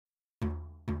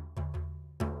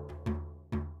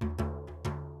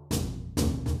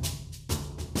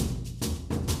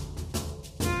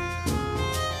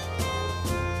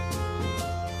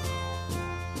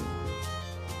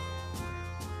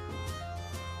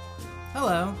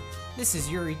Hello, this is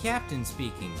Yuri Captain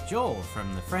speaking, Joel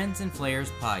from the Friends and Flares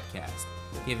podcast,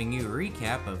 giving you a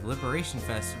recap of Liberation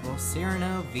Festival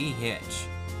Cyrano v. Hitch.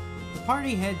 The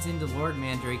party heads into Lord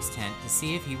Mandrake's tent to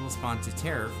see if he will sponsor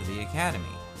terror for the Academy.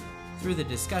 Through the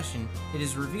discussion, it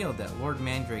is revealed that Lord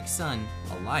Mandrake's son,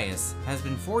 Elias, has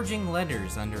been forging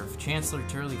letters under Chancellor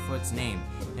Turleyfoot's name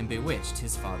and bewitched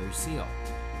his father's seal.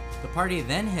 The party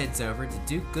then heads over to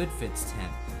Duke Goodfit's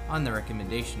tent on the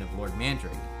recommendation of Lord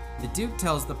Mandrake. The Duke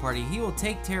tells the party he will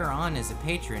take Terra on as a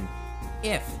patron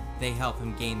if they help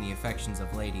him gain the affections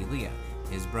of Lady Leah,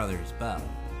 his brother's beau.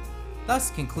 Thus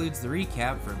concludes the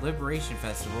recap for Liberation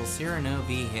Festival Cyrano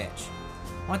v. Hitch.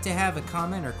 Want to have a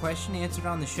comment or question answered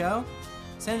on the show?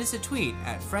 Send us a tweet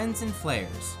at Friends and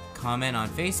Flares, comment on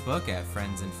Facebook at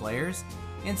Friends and Flares,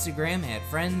 Instagram at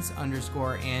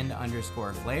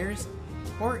friends_and_flares,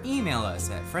 or email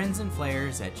us at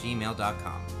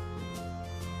friendsandflares@gmail.com.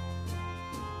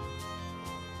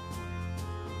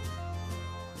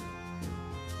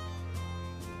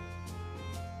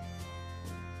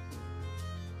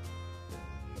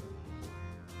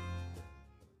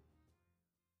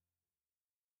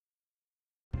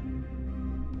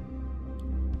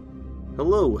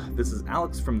 Hello, this is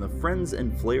Alex from the Friends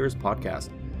and Flares podcast.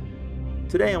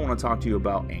 Today I want to talk to you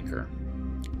about Anchor.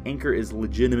 Anchor is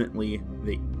legitimately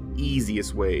the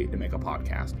easiest way to make a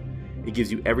podcast. It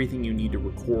gives you everything you need to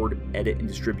record, edit, and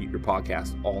distribute your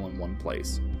podcast all in one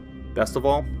place. Best of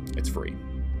all, it's free.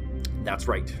 That's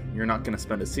right, you're not going to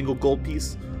spend a single gold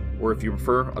piece, or if you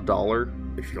prefer,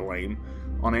 $1, if you're lame,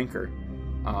 on Anchor.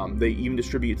 They even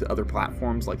distribute to other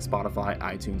platforms like Spotify,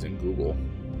 iTunes, and Google.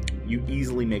 You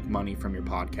easily make money from your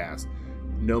podcast.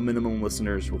 No minimum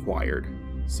listeners required.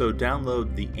 So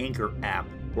download the Anchor app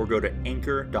or go to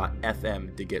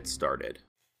anchor.fm to get started.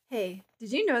 Hey,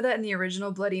 did you know that in the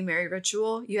original Bloody Mary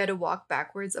ritual, you had to walk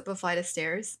backwards up a flight of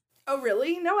stairs? Oh,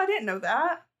 really? No, I didn't know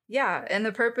that. Yeah, and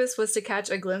the purpose was to catch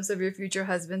a glimpse of your future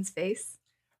husband's face.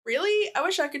 Really? I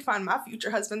wish I could find my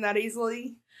future husband that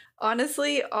easily.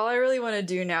 Honestly, all I really want to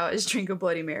do now is drink a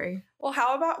Bloody Mary. Well,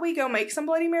 how about we go make some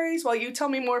Bloody Marys while you tell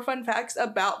me more fun facts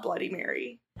about Bloody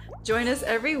Mary? Join us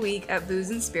every week at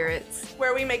Booze and Spirits,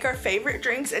 where we make our favorite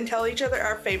drinks and tell each other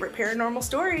our favorite paranormal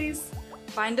stories.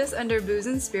 Find us under Booze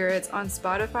and Spirits on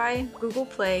Spotify, Google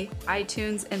Play,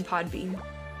 iTunes, and Podbean.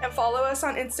 And follow us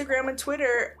on Instagram and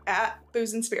Twitter at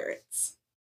Booze and Spirits.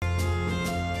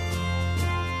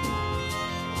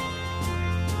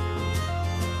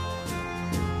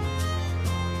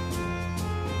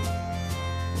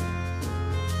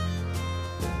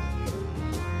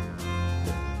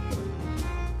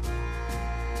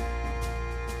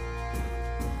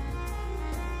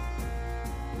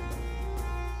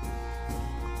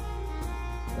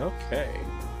 Okay,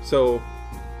 so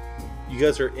you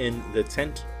guys are in the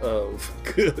tent of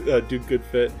Duke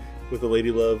Goodfit with the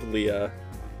Lady Love Leah,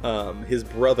 his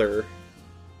brother,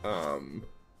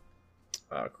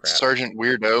 Sergeant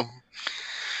Weirdo.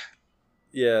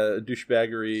 Yeah,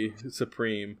 douchebaggery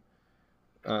supreme.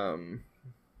 Tybus?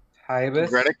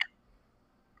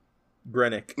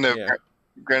 Grenick. No, yeah.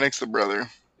 Grenick's the brother.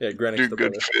 Yeah, Grenick's Duke the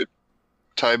brother. Goodfit.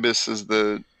 Tybus is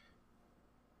the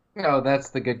Oh, that's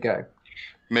the good guy.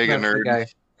 mega That's the nerd. guy.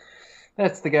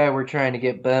 That's the guy we're trying to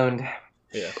get boned.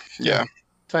 Yeah.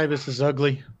 Tybus is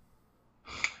ugly.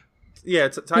 Yeah,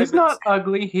 He's not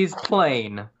ugly, he's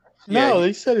plain. No, Yeah.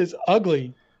 they said it's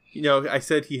ugly. You know, I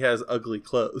said he has ugly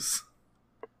clothes.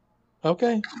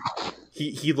 Okay.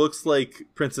 He looks like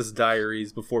Princess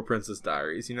Diaries before Princess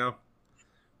Diaries, you know?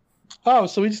 Oh,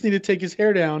 so we just need to take his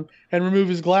hair down and remove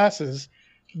his glasses.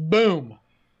 Boom.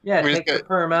 Yeah, I mean, take the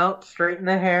perm out, straighten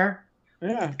the hair,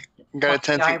 Yeah. Got a pluck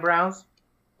the 10th. eyebrows.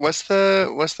 What's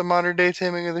the modern day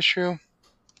Taming of the Shrew?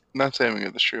 Not Taming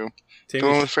of the Shrew. The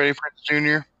one with Freddie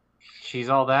Prinze Jr. She's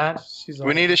all that. She's all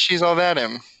We need a She's All That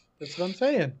him. That's what I'm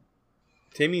saying.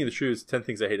 Taming of the Shrew is 10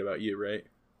 Things I Hate About You, right?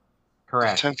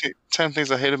 Correct. 10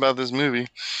 things I hate about this movie.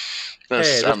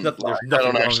 There's I nothing don't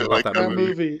wrong actually about like that that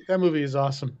movie. That movie is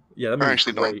awesome. Yeah, that I movie's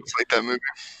actually great. don't dislike that movie.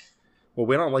 Well,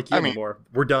 we don't like you anymore.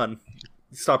 We're done.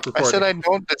 Stop I recording. said I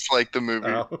don't dislike the movie.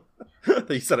 Oh.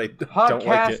 You said I don't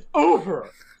like Podcast it. over.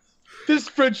 This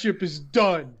friendship is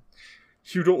done.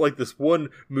 You don't like this one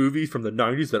movie from the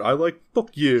 90s that I like?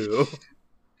 Fuck you.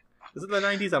 Is it the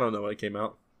 90s? I don't know when it came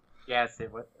out. Yes,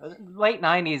 it was late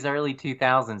 90s, early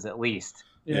 2000s at least.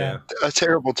 Yeah. A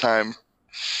terrible time.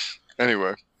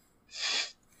 Anyway,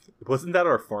 Wasn't that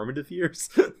our formative years?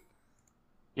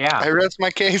 Yeah. I rest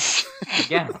my case.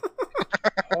 Yeah.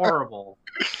 Horrible.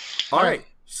 All right.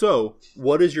 So,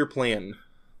 what is your plan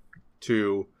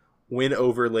to win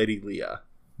over Lady Leah?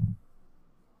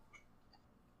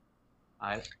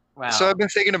 Wow. So I've been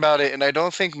thinking about it, and I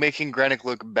don't think making Granick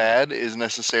look bad is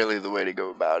necessarily the way to go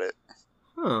about it.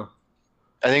 Huh.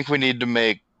 I think we need to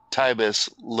make Tybus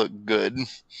look good,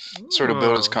 sort of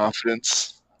build his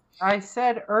confidence. I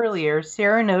said earlier,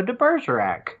 Cyrano de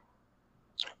Bergerac.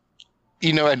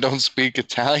 You know, I don't speak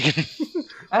Italian.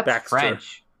 That's Baxter.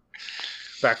 French.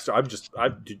 Baxter,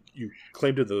 did you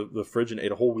claimed to the fridge and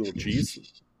ate a whole wheel of cheese?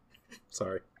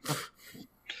 Sorry.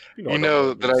 You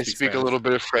know that I speak a little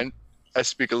bit of French. I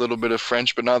speak a little bit of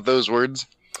French, but not those words.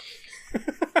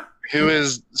 Who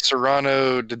is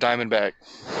Cyrano de Diamondback?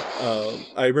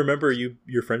 I remember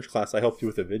your French class. I helped you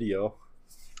with a video.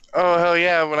 Oh, hell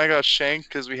yeah. When I got shanked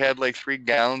because we had like 3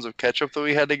 gallons of ketchup that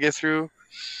we had to get through.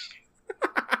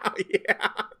 Yeah.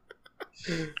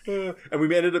 And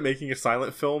we ended up making a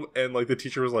silent film, and like the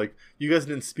teacher was like, "You guys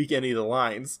didn't speak any of the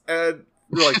lines," and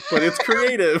we're like, "But it's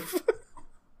creative."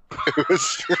 It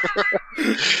was,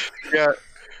 yeah,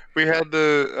 we had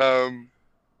to.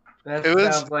 That It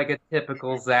was- sounds like a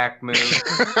typical Zach move.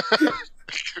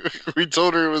 We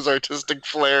told her it was artistic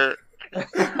flair.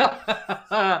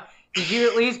 Did you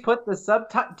at least put the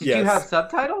subtitle? Did you Yes. have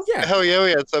subtitles? Yeah. Hell yeah,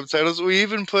 we had subtitles. We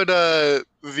even put the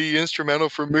instrumental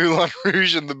for Moulin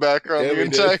Rouge in the background Yeah, the we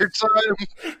did. entire time.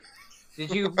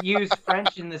 Did you use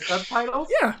French in the subtitles?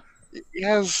 Yeah,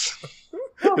 Yes.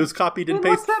 it was copied and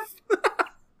Then what's pasted.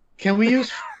 Can we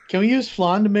use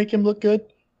Flan to make him look good?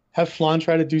 Have Flan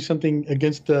try to do something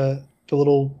against the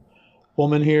little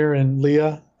woman here and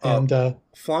Leah and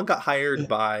Flan got hired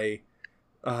by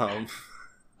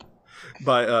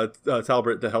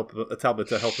Talbot to help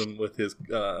him with his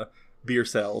beer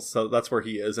sales. So that's where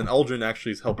he is, and Aldrin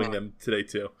actually is helping them today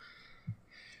too.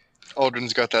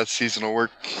 Aldrin's got that seasonal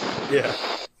work. Yeah.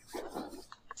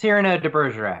 Cyrano de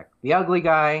Bergerac, the ugly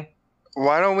guy,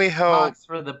 Why don't we help? talks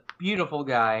for the beautiful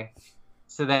guy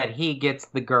so that he gets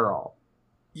the girl.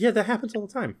 Yeah, that happens all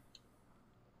the time.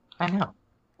 I know.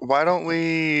 Why don't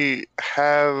we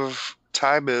have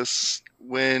Tybus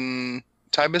win?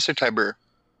 Tybus or Tiber?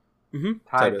 Mm-hmm.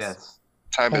 Tybus.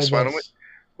 Tybus.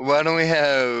 Why don't we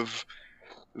have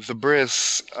the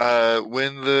Briss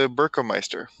win the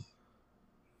Burkemeister?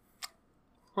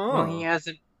 Well,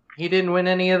 he didn't win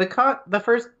any of the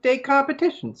first day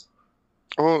competitions.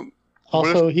 Well,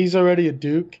 also he's already a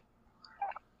Duke.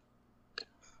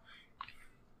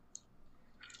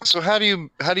 so how do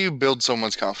you build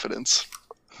someone's confidence?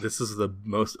 This is the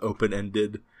most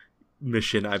open-ended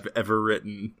mission I've ever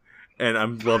written, and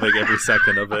I'm loving every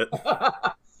second of it.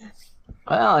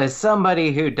 Well, as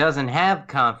somebody who doesn't have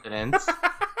confidence,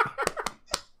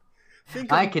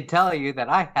 I could tell you that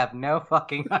I have no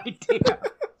fucking idea.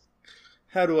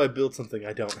 How do I build something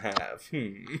I don't have?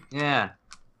 Yeah.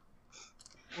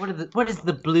 What is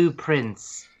the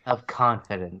blueprints of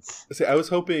confidence? See, I was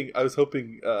hoping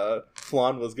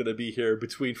Flan was gonna be here.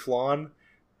 Between Flan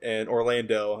and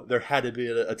Orlando, there had to be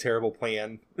a terrible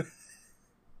plan.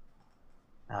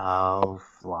 Oh,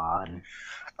 Flan.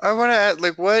 I want to add,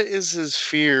 like, what is his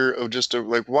fear of just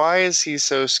why is he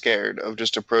so scared of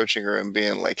just approaching her and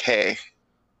being like, "Hey"?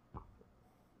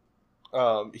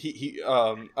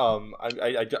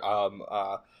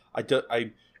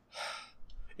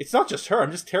 It's not just her.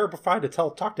 I'm just terrified to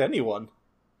talk to anyone.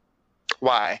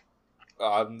 Why?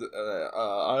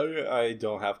 I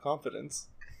don't have confidence.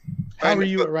 How are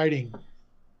you at writing?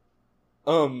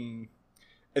 And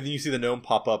then you see the gnome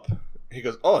pop up. He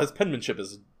goes, "Oh, his penmanship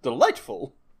is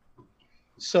delightful."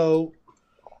 So,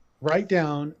 write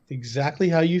down exactly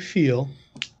how you feel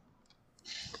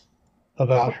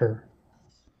about her.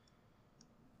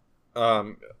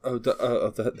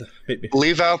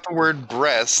 Leave out the word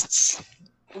breasts.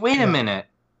 Wait a minute.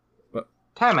 What?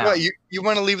 Time out. What, you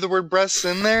want to leave the word breasts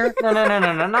in there? No,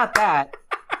 not that.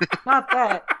 Not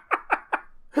that.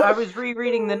 I was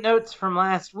rereading the notes from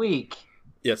last week.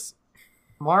 Yes.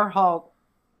 Marhalt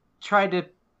tried to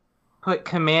put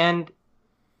command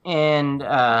and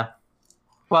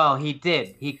well, he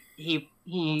did.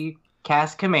 He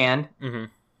cast command, Mm-hmm.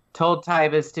 told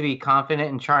Tybus to be confident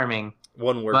and charming,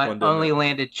 One word, but one only donut.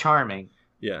 landed charming.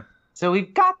 Yeah. So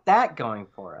we've got that going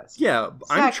for us. Yeah,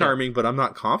 I'm Second. charming, but I'm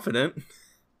not confident.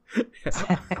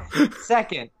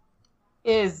 Second,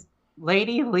 is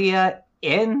Lady Leah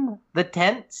in the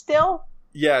tent still?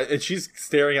 Yeah, and she's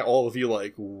staring at all of you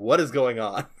like, what is going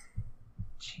on?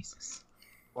 Jesus.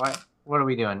 What are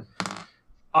we doing?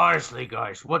 Honestly,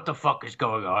 guys, what the fuck is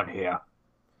going on here?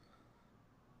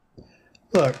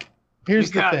 Look, here's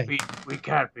the thing. We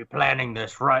can't be planning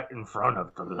this right in front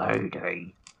of the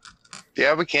lady.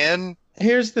 Yeah, we can.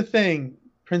 Here's the thing,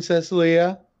 Princess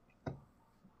Leah.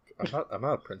 I'm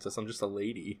not a princess, I'm just a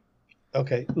lady.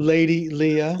 Okay, Lady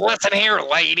Leah. Listen here,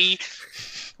 lady.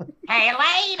 Hey,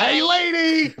 lady! Hey,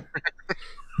 lady!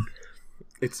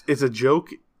 It's a joke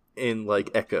in like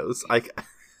echoes.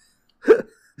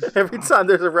 Every time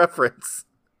there's a reference.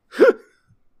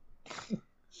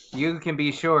 You can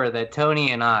be sure that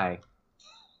Tony and I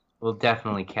will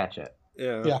definitely catch it.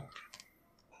 Yeah.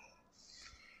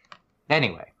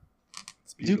 Anyway,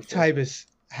 Duke Tybus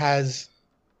has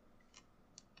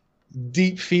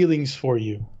deep feelings for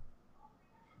you.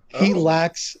 He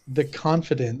lacks the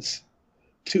confidence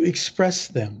to express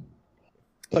them.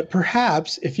 But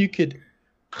perhaps if you could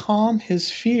calm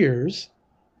his fears,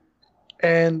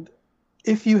 and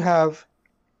if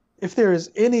there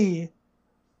is any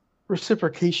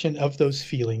reciprocation of those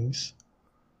feelings,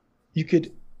 you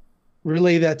could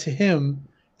relay that to him,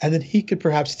 and then he could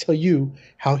perhaps tell you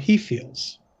how he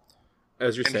feels.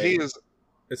 As you're And saying,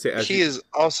 he is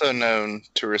also known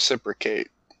to reciprocate.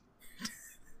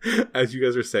 As you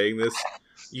guys are saying this,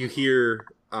 you hear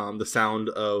the sound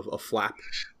of a flap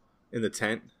in the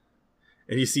tent,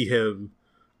 and you see him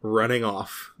running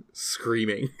off,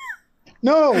 screaming.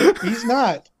 No, he's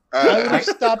not. I would have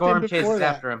stopped him Gorm before chases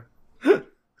that. after him.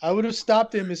 I would have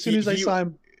stopped him as soon as I saw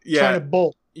him Yeah. trying to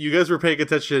bolt. You guys were paying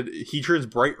attention. He turns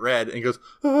bright red and goes,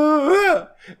 "Ah!"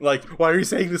 Like, why are you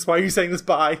saying this? Why are you saying this?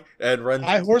 Bye. And runs.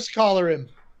 I horse collar him.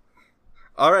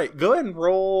 All right, go ahead and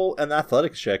roll an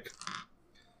athletics check.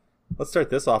 Let's start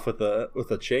this off with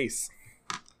a chase.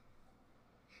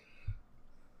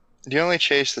 The only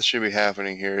chase that should be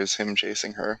happening here is him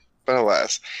chasing her. But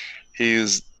alas,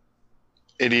 he's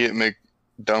idiot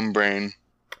McDumbbrain.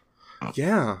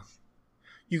 Yeah.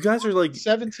 You guys are like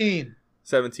 17.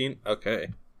 17? Okay.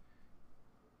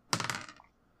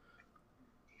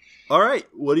 All right.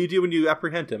 What do you do when you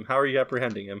apprehend him? How are you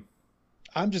apprehending him?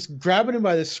 I'm just grabbing him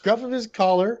by the scruff of his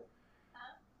collar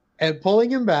and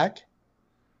pulling him back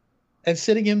and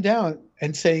sitting him down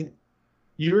and saying,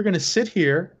 "You're going to sit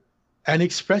here and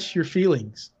express your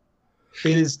feelings.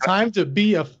 It is time to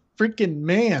be a freaking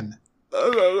man."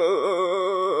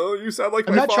 You sound like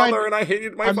I'm my not trying father, to- and I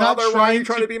hated my I'm not father. Why are you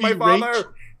trying trying to to be my berate-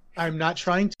 father? I'm not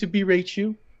trying to berate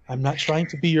you. I'm not trying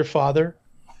to be your father.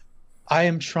 I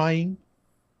am trying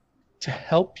to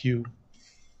help you.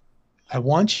 I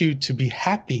want you to be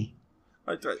happy.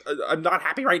 I'm not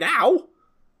happy right now.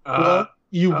 Well,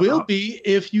 you will be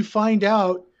if you find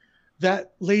out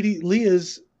that Lady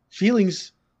Leah's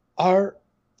feelings are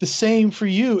the same for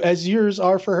you as yours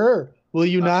are for her. Will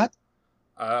you not?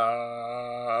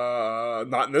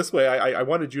 Not in this way. I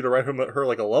wanted you to write her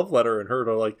like a love letter and her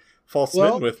to like fall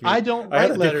smitten with me. I don't I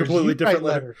had write a letters. completely You different write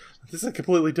letter. letters. This is a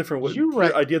completely different You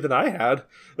write- idea than I had.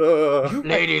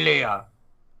 Lady Leah,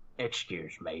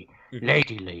 excuse me. Mhm.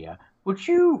 Lady Leah, would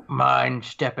you mind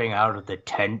stepping out of the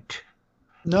tent?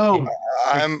 No.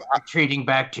 I'm Retreating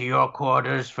back to your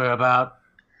quarters for about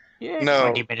No.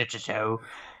 20 minutes or so.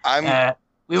 I'm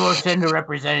We will send a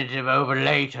representative over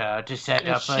later to set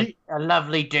If up she- a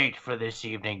lovely date for this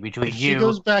evening between If you she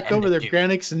goes back and over the there, Duke.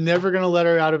 Grannick's never going to let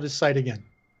her out of his sight again.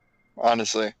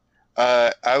 honestly.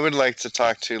 I would like to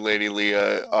talk to Lady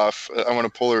Leah off. I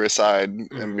want to pull her aside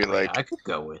and be like, I could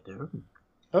go with her.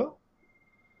 Oh.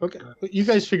 Okay. You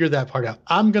guys figure that part out.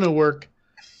 I'm going to work.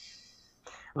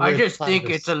 I with just think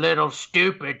Titus. it's a little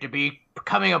stupid to be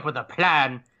coming up with a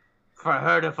plan for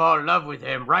her to fall in love with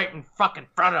him right in fucking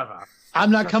front of her. I'm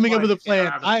not Just coming up wanted with a to get her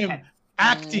plan. out of the I am tent.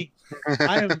 acting.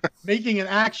 I am making an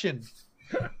action.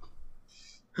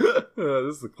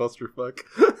 This is a clusterfuck.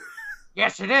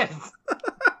 Yes, it is.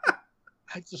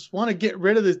 I just want to get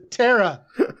rid of the Terra.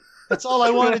 That's all I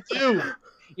want to do.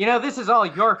 You know, this is all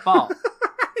your fault.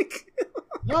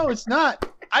 No, it's not.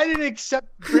 I didn't accept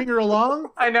bring her along.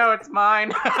 I know it's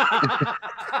mine.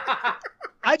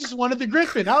 I just wanted the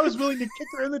Griffin. I was willing to kick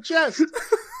her in the chest.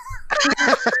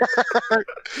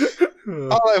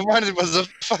 all I wanted was a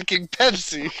fucking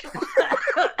Pepsi.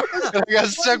 I got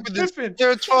stuck with this Griffin.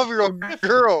 12-year-old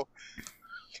girl.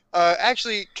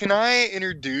 Actually, can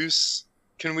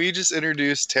we just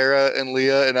introduce Tara and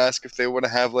Leah and ask if they want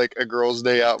to have like a girls'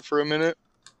 day out for a minute?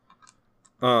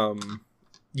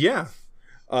 Yeah.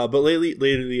 But Lady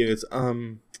Leah is,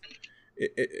 I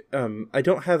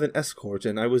don't have an escort,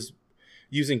 and I was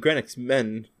using Grennick's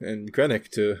men and Grennick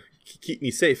to keep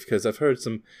me safe, because I've heard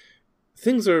some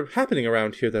things are happening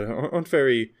around here that aren't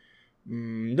very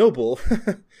noble.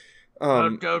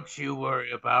 Well, don't you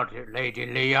worry about it, Lady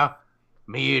Leah.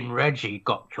 Me and Reggie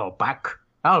got your back.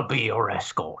 I'll be your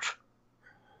escort.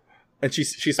 And she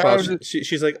smiles.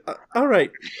 She's like, "All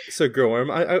right, Sir Gorm,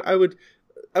 I would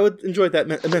enjoy that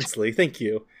immensely. Thank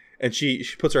you." And she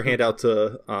puts her hand out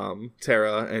to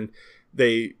Tara, and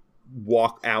they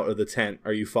walk out of the tent.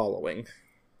 Are you following?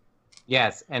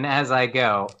 Yes, and as I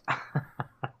go,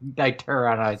 I turn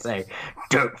around and I say,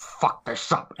 "Don't fuck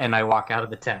this up," and I walk out of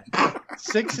the tent.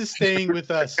 6 is staying with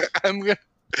us. I'm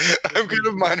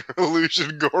gonna minor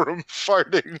illusion Gorham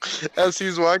farting as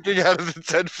he's walking out of the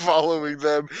tent following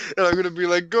them. And I'm gonna be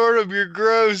like, Gorham, you're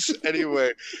gross.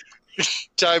 Anyway,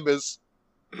 Timus,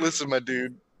 listen, my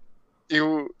dude.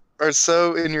 You are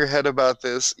so in your head about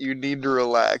this. You need to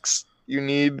relax. You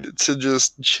need to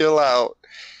just chill out.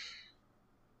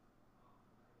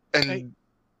 And Hey,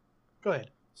 go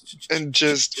ahead. and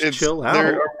just it's chill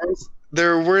out.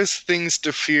 There are worse things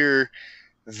to fear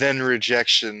than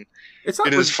rejection. It's not.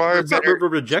 It is far it's not better.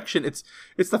 rejection. It's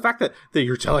the fact that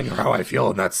you're telling her how I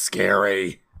feel, and that's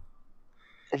scary.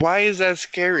 Why is that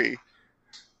scary?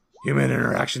 Human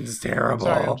interactions is terrible.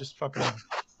 Sorry, I'm just fucking around.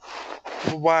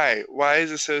 Why? Why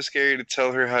is it so scary to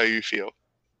tell her how you feel?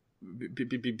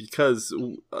 Because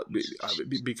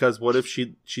what if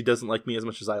she doesn't like me as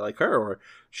much as I like her, or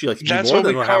she likes me That's more what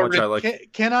than we how call much I like?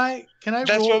 Can I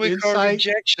That's roll what we call insight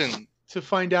rejection. to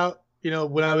find out,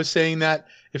 when I was saying that,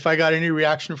 if I got any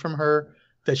reaction from her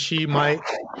that she might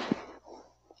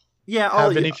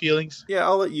have any feelings? Yeah,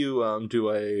 I'll let you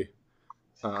do a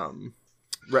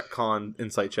retcon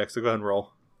insight check. So go ahead and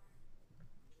roll.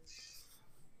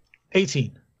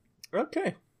 18.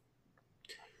 Okay.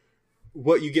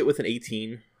 What you get with an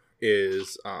 18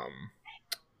 is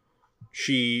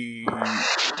she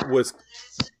was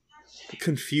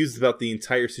confused about the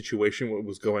entire situation, what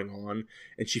was going on,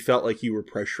 and she felt like you were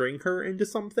pressuring her into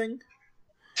something,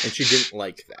 and she didn't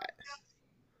like that.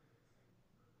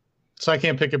 So I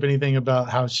can't pick up anything about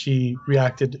how she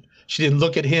reacted. She didn't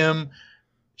look at him.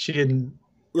 She didn't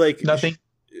Like nothing.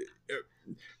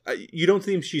 You don't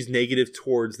think she's negative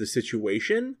towards the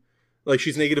situation? Like,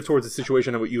 she's negative towards the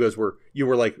situation, and what you guys were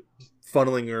like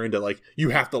funneling her into, like, you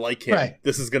have to like him. Right.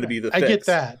 This is going to be the I fix. get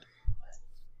that.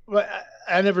 But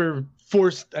I never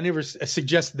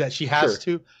suggested that she has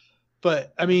to.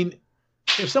 But I mean,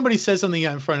 if somebody says something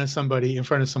in front of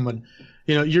someone,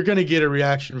 you're going to get a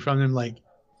reaction from them like,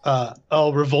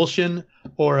 revulsion,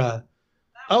 or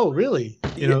oh, really?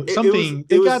 Something.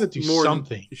 They got to do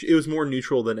something. It was more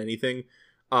neutral than anything.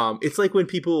 It's like when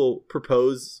people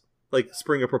propose, like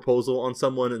spring a proposal on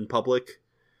someone in public,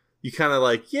 you kind of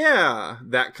like, yeah,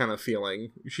 that kind of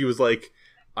feeling. She was like,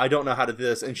 I don't know how to do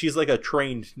this, and she's like a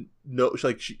trained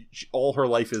she all her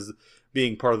life is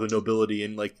being part of the nobility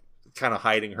and like kind of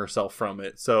hiding herself from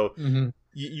it. So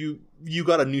you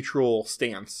got a neutral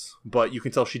stance, but you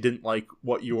can tell she didn't like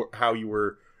how you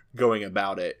were going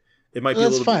about it. It might be a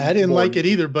little fine. bit I didn't more like it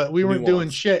either, but we weren't doing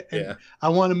shit, and I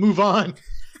want to move on.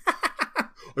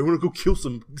 I want to go kill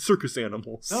some circus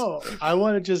animals. No, I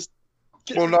want to just.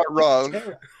 Well, not wrong.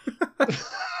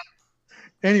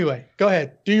 Anyway, go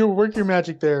ahead. Work your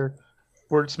magic there,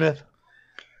 Wordsmith.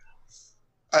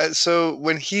 So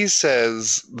when he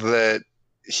says that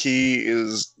he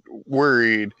is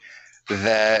worried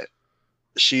that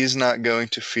she's not going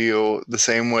to feel the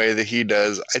same way that he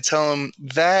does, I tell him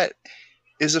that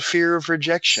is a fear of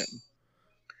rejection.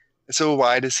 So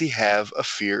why does he have a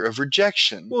fear of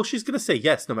rejection? Well, she's gonna say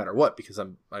yes no matter what, because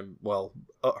I'm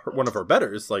one of her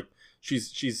betters. Like she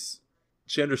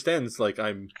understands, like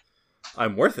I'm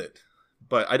worth it.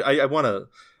 But I want a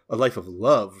life of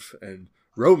love and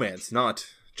romance, not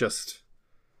just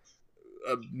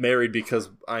married because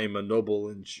I'm a noble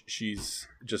and she's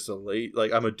just a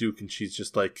like I'm a duke and she's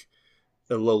just like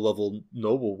a low level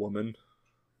noble woman.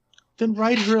 Then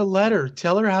write her a letter.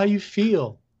 Tell her how you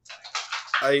feel.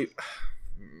 I'm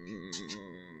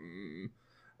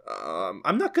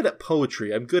not good at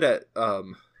poetry. I'm good at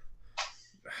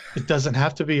It doesn't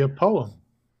have to be a poem.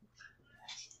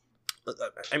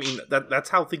 I mean that's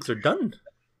how things are done.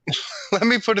 Let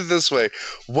me put it this way.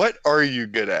 What are you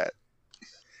good at?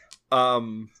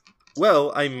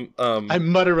 Well, I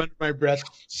mutter under my breath,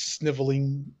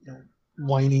 sniveling,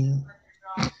 whining.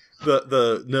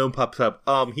 The gnome pops up.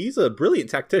 He's a brilliant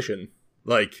tactician.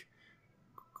 Like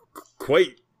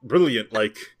quite brilliant.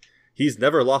 Like he's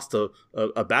never lost a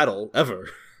battle ever.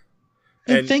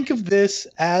 And think of this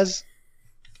as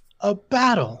a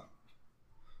battle.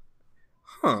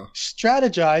 Huh.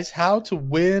 Strategize how to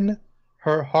win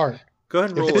her heart. Go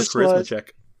ahead and roll a charisma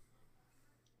check.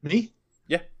 Me?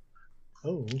 Yeah.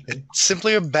 Oh, okay.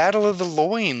 Simply a battle of the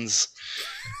loins.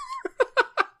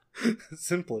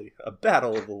 Simply a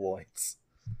battle of the loins.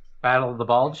 Battle of the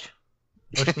bulge.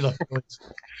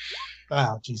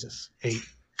 Wow, Jesus. 8.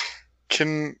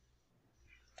 Can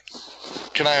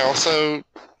I also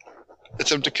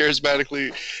attempt to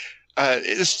charismatically?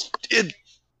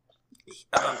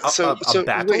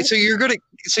 Wait. So you're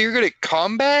good at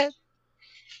combat?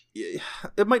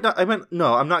 It might not.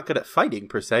 No, I'm not good at fighting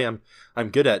per se. I'm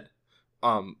good at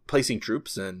placing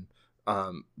troops and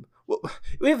what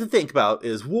we have to think about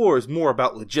is war is more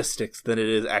about logistics than it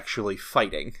is actually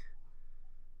fighting.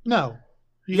 No,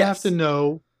 you Yes. have to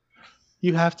know.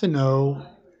 You have to know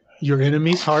your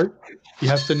enemy's heart. You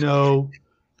have to know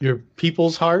your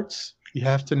people's hearts. You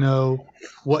have to know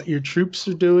what your troops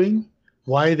are doing,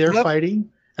 why they're Yep.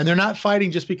 fighting, and they're not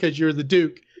fighting just because you're the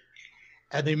Duke,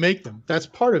 and they make them. That's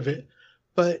part of it.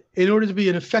 But in order to be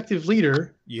an effective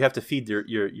leader, You have to feed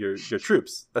your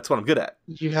troops. That's what I'm good at.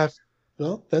 you have.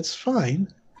 Well, that's fine,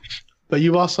 but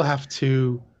you also have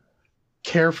to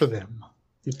care for them.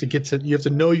 You have to get to. You have to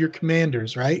know your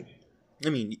commanders, right? I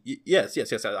mean, yes.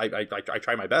 I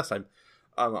try my best.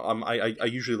 I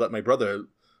usually let my brother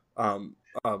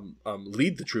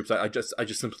lead the troops. I just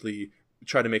simply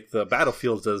try to make the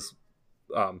battlefields as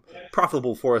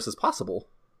profitable for us as possible.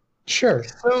 Sure.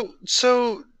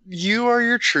 So you are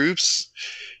your troops,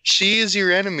 she is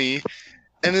your enemy,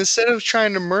 and instead of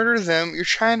trying to murder them, you're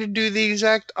trying to do the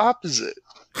exact opposite.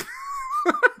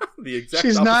 The exact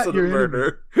She's opposite not of your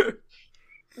murder.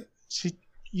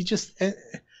 You just,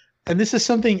 and this is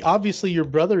something obviously your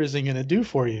brother isn't going to do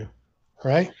for you,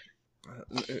 right?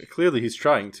 Clearly, he's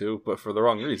trying to, but for the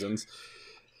wrong reasons.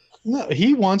 No,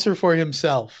 he wants her for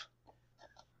himself.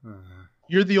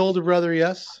 You're the older brother,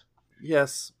 yes.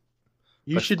 Yes.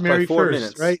 You By- should by marry 4 first,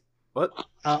 minutes. right? What?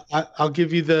 I'll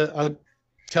give you I'll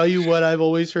tell you what I've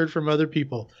always heard from other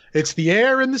people. It's the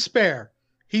heir and the spare.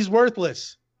 He's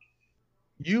worthless.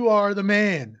 You are the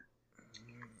man.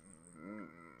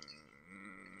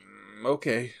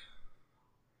 Okay.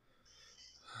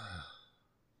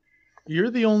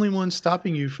 You're the only one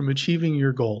stopping you from achieving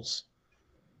your goals.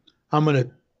 I'm going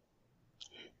to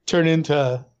turn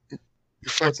into You're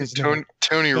What's fucking his name?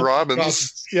 Tony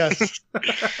Robbins. Yes.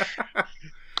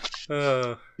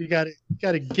 You got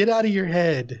to get out of your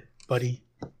head, buddy.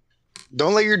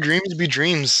 Don't let your dreams be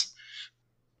dreams.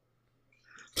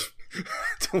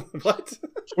 What?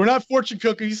 We're not fortune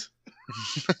cookies.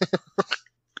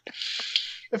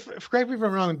 if correct me if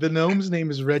I'm wrong, the gnome's name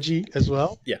is Reggie as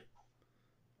well? Yeah.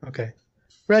 Okay.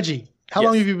 Reggie, how Yes.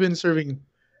 long have you been serving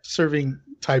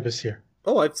Tybus here?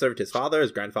 Oh, I've served his father,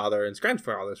 his grandfather, and his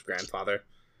grandfather's grandfather.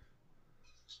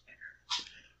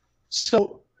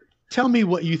 So tell me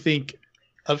what you think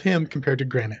of him compared to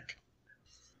Granick.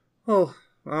 Oh,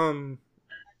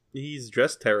 he's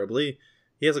dressed terribly.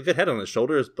 He has a good head on his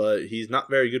shoulders, but he's not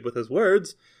very good with his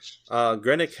words.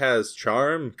 Grenick has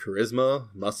charm,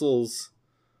 charisma, muscles.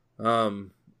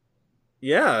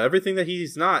 Yeah, everything that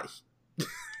he's not.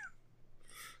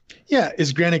 Yeah,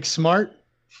 is Granick smart?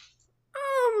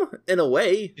 In a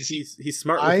way, Is he's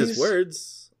smart with his eyes?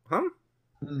 words. Huh?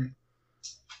 Hmm.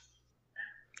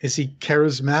 Is he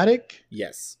charismatic?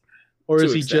 Yes. Or To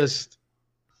is he extent. just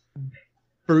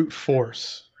brute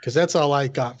force? Because that's all I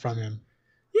got from him.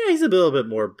 Yeah, he's a little bit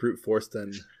more brute force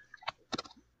than.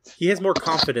 He has more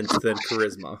confidence than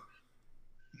charisma.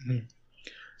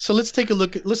 So let's take a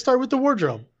look at. Let's start with the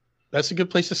wardrobe. That's a good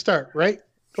place to start, right,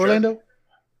 Orlando?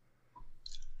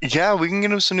 Yeah, we can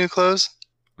get him some new clothes.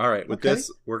 All right, with Okay.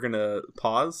 this, we're gonna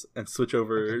pause and switch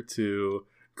over to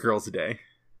Girls' Day.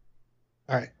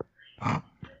 All right.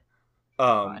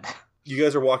 You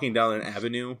guys are walking down an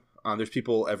avenue. There's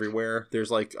people everywhere. There's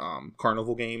like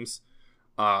carnival games.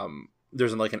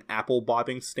 There's like an apple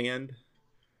bobbing stand,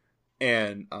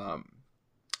 and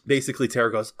basically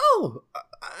Tara goes, "Oh,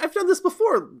 I've done this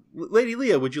before, Lady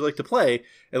Leah. Would you like to play?"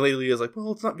 And Lady Leah's like,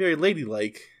 "Well, it's not very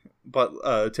ladylike."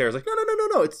 But Tara's like,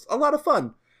 "No, it's a lot of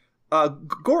fun."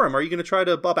 Gorham, are you going to try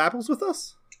to bob apples with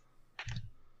us?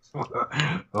 Well,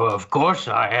 of course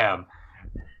I am.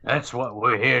 That's what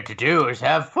we're here to do, is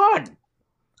have fun.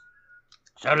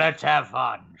 So let's have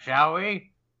fun, shall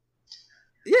we?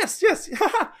 Yes.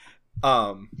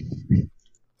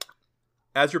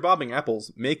 As you're bobbing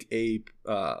apples, make a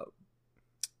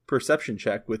perception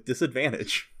check with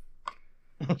disadvantage.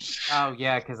 Oh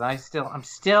yeah, because I'm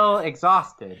still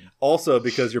exhausted. Also,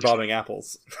 because you're bobbing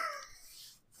apples.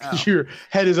 Oh, Your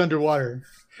head is underwater.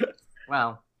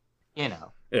 well, you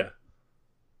know. Yeah.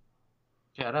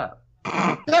 Shut up.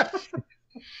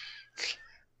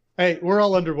 Hey, we're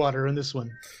all underwater in this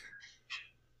one.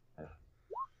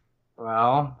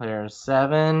 Well, there's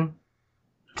 7.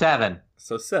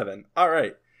 So 7. All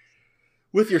right.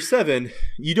 With your 7,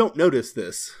 you don't notice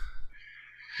this,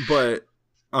 but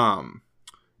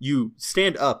you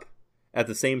stand up at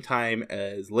the same time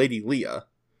as Lady Leah,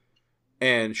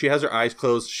 and she has her eyes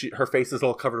closed. Her face is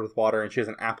all covered with water, and she has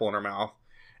an apple in her mouth,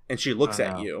 and she looks Oh,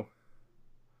 at no. you.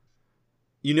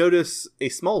 You notice a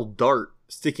small dart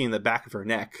sticking in the back of her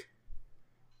neck.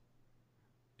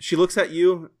 She looks at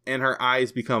you, and her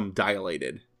eyes become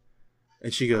dilated.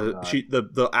 And she goes,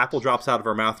 the apple drops out of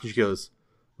her mouth, and she goes,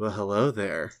 "Well, hello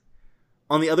there."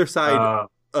 On the other side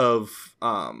of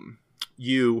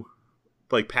you,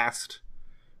 like past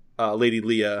Lady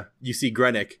Leah, you see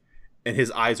Grenick, and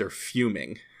his eyes are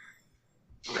fuming.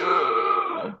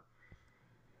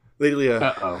 Lady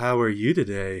Leah, how are you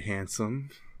today, handsome?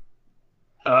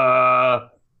 Well,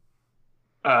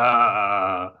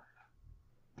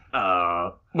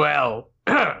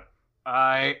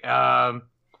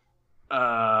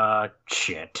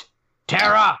 shit.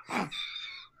 Tara!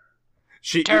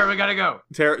 Tara, we gotta go.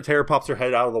 Tara pops her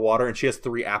head out of the water, and she has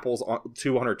 3 apples,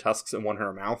 2 on her tusks and 1 in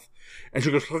her mouth. And she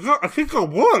goes, "I think I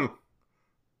won."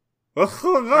 What's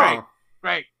going on?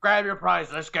 Right. Grab your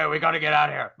prize. Let's go. We gotta get out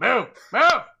of here. Move!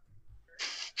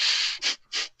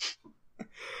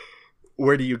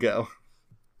 Where do you go?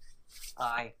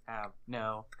 I have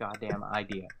no goddamn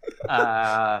idea.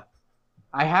 I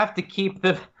have to keep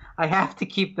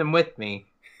them with me,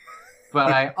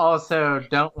 but I also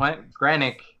don't want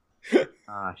Grenick.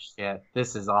 Oh shit!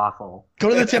 This is awful. Go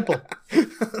to the temple.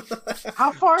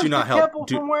 How far is the not help. temple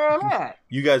from where I'm at?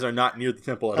 You guys are not near the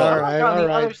temple at all. All right, I'm on all the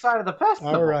right. other side of the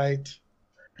festival. All right.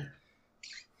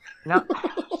 No.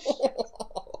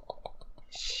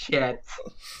 Shit.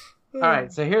 All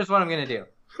right, so here's what I'm gonna do,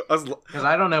 because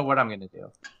I don't know what I'm gonna do,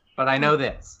 but I know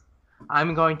this.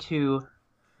 I'm going to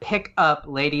pick up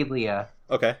Lady Leah.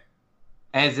 Okay.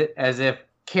 As if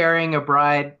carrying a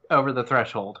bride over the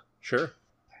threshold. Sure.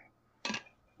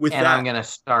 I'm gonna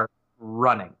start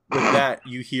running. With that,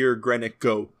 you hear Grenick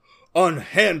go,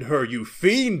 "Unhand her, you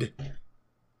fiend!"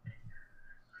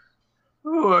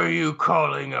 Who are you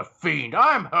calling a fiend?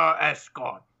 I'm her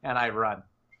escort. And I run.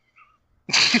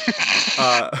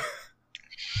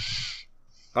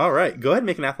 All right, go ahead and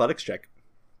make an athletics check.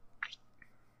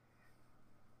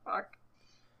 Fuck.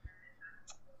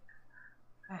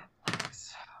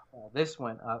 Well, this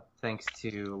went up thanks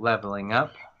to leveling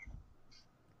up.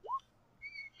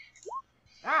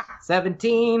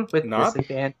 17 with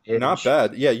disadvantage. Not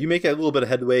bad. Yeah, you make a little bit of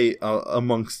headway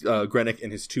amongst Grenick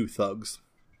and his 2 thugs.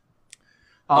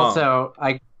 Also,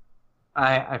 I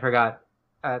forgot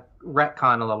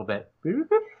retcon a little bit.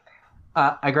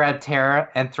 I grab Tara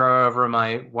and throw her over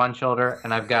my one shoulder,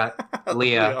 and I've got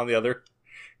Leah on the other.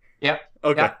 Yep.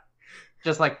 Okay. Yep.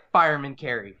 Just like fireman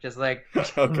carry, just like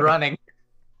Okay. running.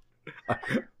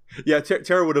 Yeah,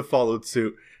 Tara would have followed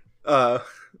suit. But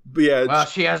yeah. Well,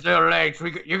 she has no legs.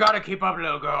 You gotta keep up,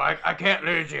 little girl. I can't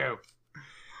lose you.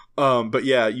 But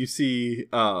yeah, you see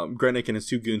Grenick and his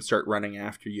 2 goons start running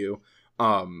after you.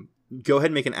 Go ahead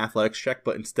and make an athletics check,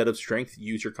 but instead of strength,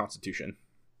 use your constitution.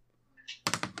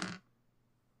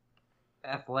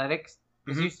 Athletics,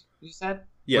 Mm-hmm. you said?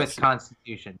 Yes. With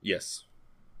constitution. Yes.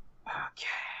 Okay.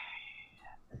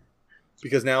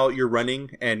 Because now you're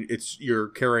running, and you're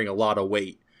carrying a lot of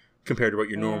weight compared to what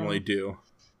you normally do.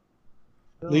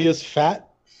 Leah's fat.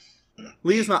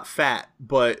 Leah's not fat,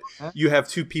 but you have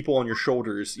 2 people on your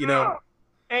shoulders, you know?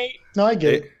 8. No, I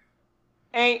get it.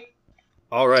 8.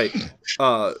 All right.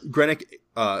 Grenick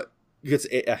gets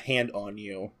a hand on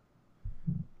you.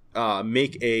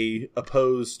 Make a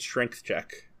opposed strength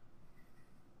check.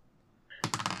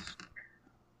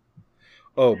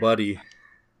 Oh, buddy.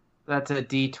 That's a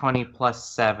D20 plus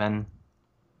 7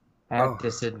 at Oh.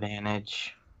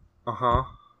 disadvantage. Uh-huh.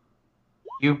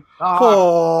 You.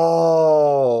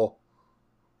 Oh!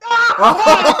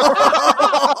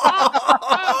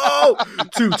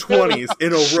 2 20s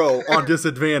in a row on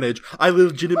disadvantage. I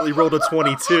legitimately rolled a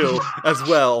 22 as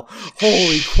well.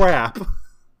 Holy crap.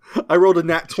 I rolled a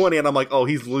nat 20 and I'm like, oh,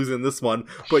 he's losing this one.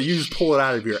 But you just pull it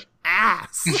out of your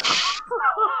ass.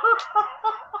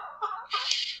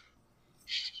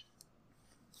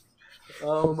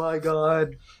 Oh my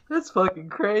god. That's fucking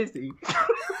crazy.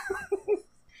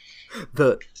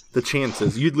 The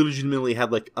chances. You legitimately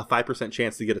had like a 5%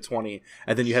 chance to get a 20,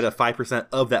 and then you had a 5%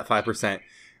 of that 5%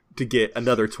 to get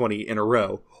another 20 in a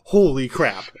row. Holy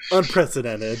crap.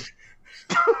 Unprecedented.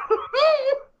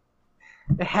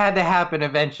 It had to happen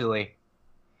eventually.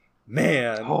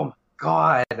 Man. Oh my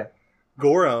god.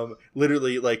 Gorham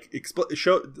literally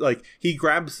he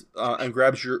grabs and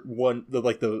grabs your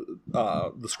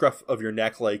the scruff of your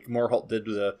neck like Morholt did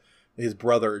to his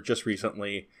brother just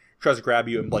recently. Tries to grab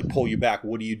you and like pull you back.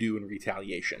 What do you do in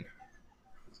retaliation?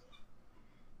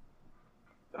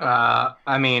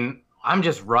 I mean, I'm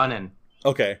just running.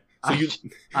 Okay, so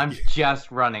I'm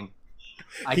just running.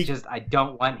 I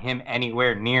don't want him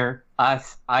anywhere near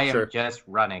us. I am Sure. just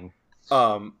running.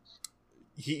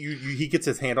 he gets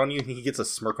his hand on you and he gets a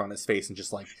smirk on his face and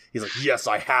just like he's like, yes,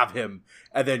 I have him.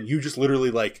 And then you just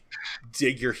literally like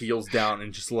dig your heels down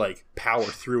and just like power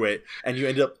through it, and you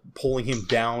end up pulling him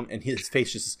down and his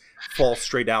face just falls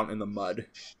straight out in the mud.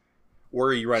 Where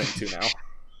are you running to now?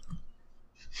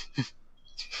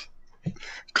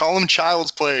 Call him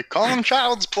Child's Play. Call him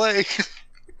Child's Play.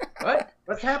 What?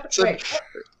 What's happening?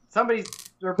 So- Wait,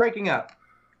 they're breaking up.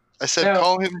 I said No.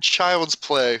 call him Child's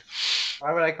Play.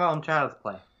 Why would I call him Child's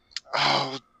Play?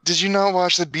 Oh, did you not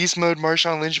watch the Beast Mode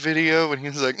Marshawn Lynch video when he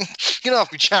was like, get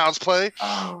off me, Child's Play?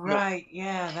 Oh, right.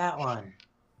 Yeah, that one.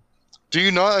 Do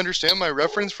you not understand my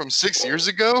reference from 6 years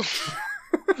ago?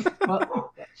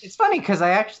 Well, it's funny because I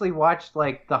actually watched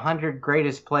like the 100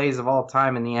 greatest plays of all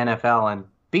time in the NFL, and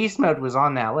Beast Mode was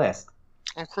on that list.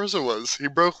 Of course it was. He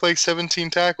broke like 17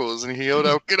 tackles and he yelled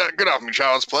out, get off me,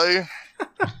 Child's Play.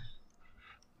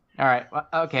 All right. Well,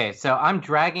 okay, so I'm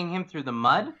dragging him through the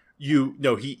mud.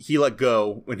 He let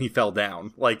go when he fell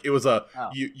down. Like it was Oh.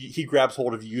 he grabs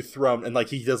hold of you, you throw him, and like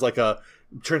he does like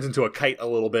turns into a kite a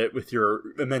little bit with your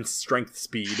immense strength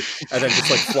speed, and then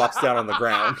just like flops down on the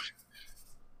ground.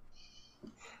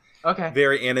 Okay.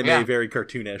 Very anime, Yeah. very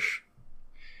cartoonish.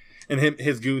 And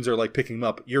his goons are like picking him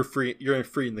up. You're free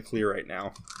in the clear right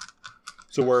now.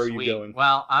 So where are you Sweet. going?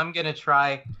 Well, I'm gonna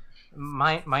try.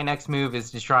 My next move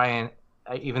is to try and,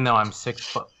 even though I'm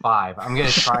 6'5", I'm gonna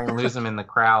try and lose him in the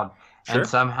crowd Sure. and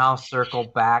somehow circle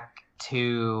back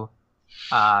to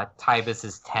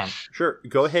Tybus's tent. Sure.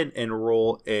 Go ahead and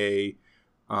roll a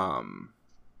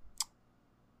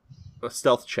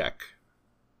stealth check.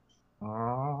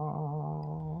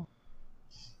 Oh.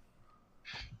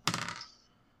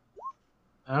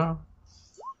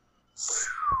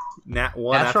 Nat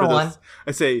 1 Natural after one. this.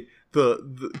 I say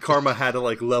the karma had to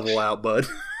like level out, bud.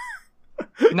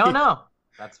 No,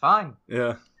 that's fine.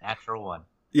 Yeah. Natural 1.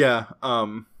 Yeah.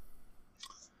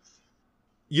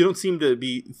 You don't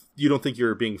think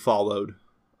you're being followed.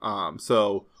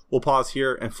 So we'll pause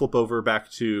here and flip over back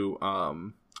to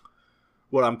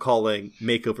what I'm calling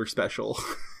makeover special.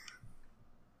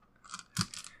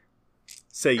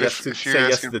 Say yes to If you say guys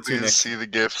yes to can the please tunic. see the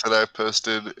GIF that I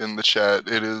posted in the chat,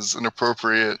 it is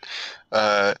inappropriate.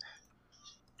 It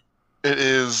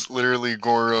is literally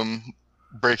Gorum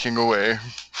breaking away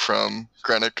from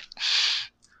Krennic.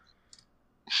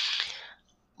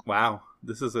 Wow.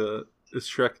 This is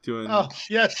Shrek doing Oh,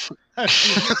 yes.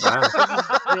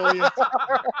 wow. Brilliant.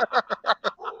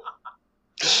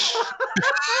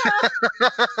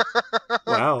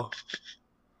 Wow.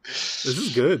 This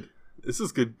is good. This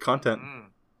is good content.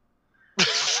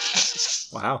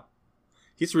 Wow.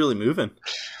 He's really moving.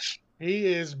 He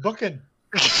is booking.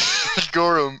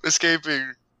 Gorum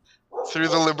escaping through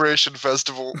the Liberation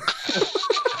Festival.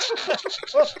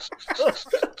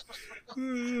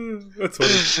 That's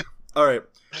funny. All right.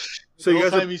 So you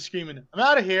guys He's screaming, I'm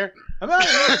out of here. I'm out of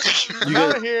here. I'm You out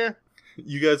guys- of here.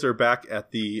 you guys are back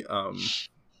at the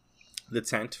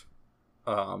tent.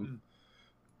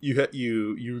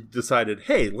 You decided,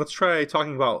 hey, let's try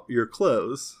talking about your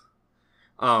clothes.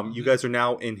 You guys are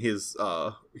now in his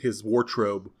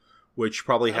wardrobe, which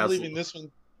probably I'm has leaving this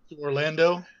one to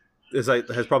Orlando.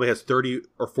 probably has 30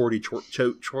 or 40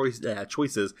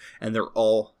 choices, and they're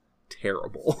all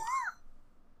terrible.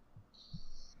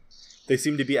 They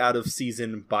seem to be out of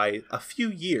season by a few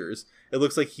years. It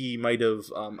looks like he might have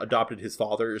adopted his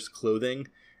father's clothing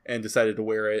and decided to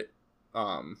wear it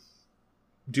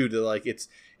due to like it's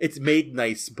made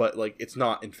nice, but like it's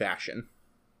not in fashion.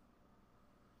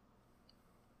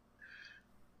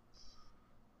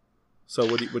 So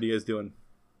what are you guys doing?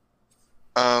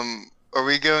 Are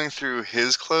we going through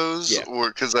his clothes? Yeah. Or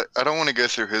because I don't want to go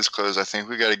through his clothes. I think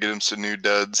we got to get him some new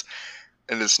duds,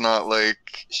 and it's not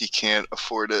like he can't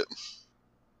afford it.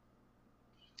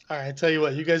 All right, tell you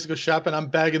what, you guys go shopping. I'm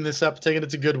bagging this up, taking it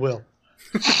to Goodwill.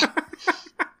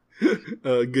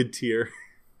 Good tier.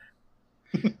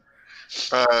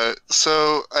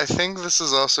 So I think this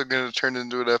is also going to turn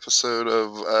into an episode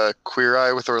of Queer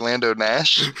Eye with Orlando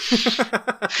Nash.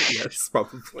 Yes,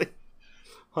 probably.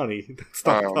 Honey, that's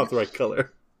not the right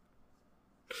color.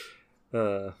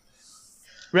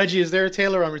 Reggie, is there a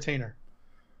tailor on retainer?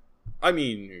 I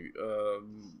mean,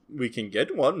 we can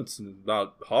get one. It's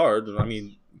not hard. I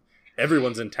mean,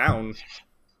 everyone's in town.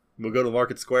 We'll go to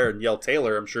Market Square and yell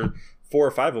Taylor. I'm sure 4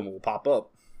 or 5 of them will pop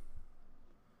up.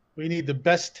 We need the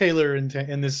best tailor in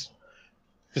this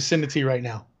vicinity right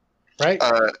now, right?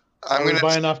 I'm We're gonna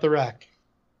buying off the rack.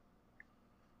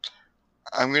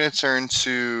 turn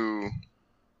to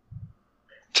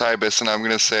Tybus and I'm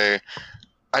gonna say,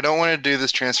 I don't want to do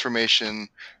this transformation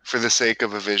for the sake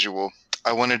of a visual.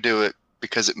 I want to do it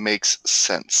because it makes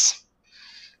sense.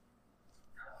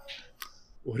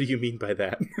 What do you mean by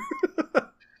that?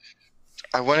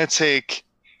 I want to take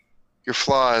your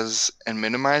flaws and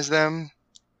minimize them,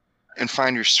 and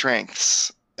find your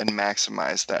strengths and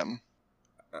maximize them.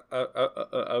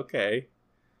 Okay.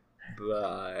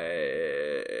 But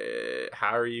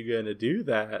how are you going to do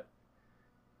that?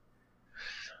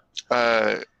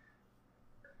 I'm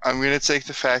going to take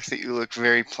the fact that you look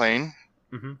very plain,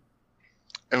 Mm-hmm.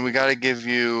 and we got to give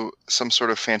you some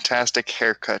sort of fantastic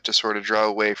haircut to sort of draw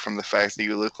away from the fact that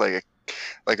you look like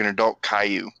an adult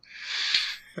Caillou.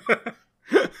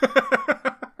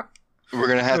 We're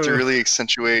going to have to really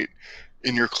accentuate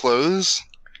in your clothes,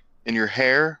 in your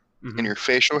hair, in your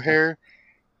facial hair,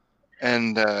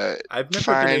 and I've never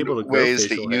find been able to grow ways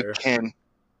that facial you hair. can.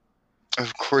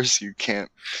 Of course you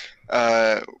can't.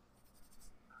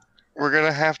 We're going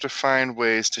to have to find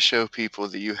ways to show people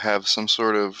that you have some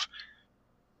sort of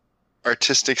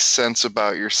artistic sense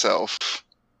about yourself.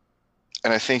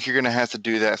 And I think you're going to have to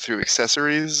do that through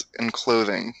accessories and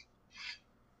clothing.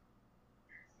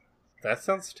 That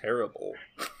sounds terrible.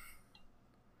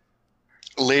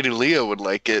 Lady Leah would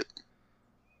like it.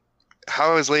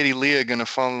 How is Lady Leah going to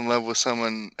fall in love with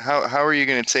someone? How are you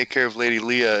going to take care of Lady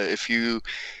Leah if you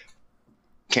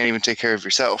can't even take care of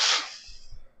yourself?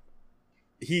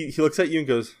 He looks at you and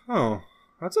goes, "Oh,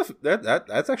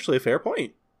 that's actually a fair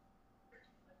point.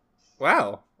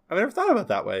 Wow, I've never thought about it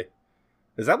that way.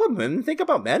 Is that what men think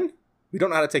about men? We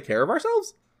don't know how to take care of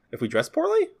ourselves if we dress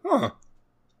poorly? Huh."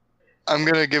 I'm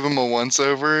going to give him a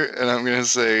once-over, and I'm going to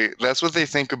say, that's what they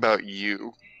think about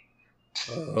you.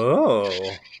 Oh.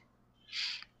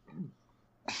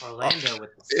 Orlando with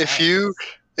the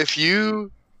If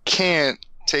you can't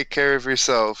take care of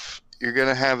yourself, you're going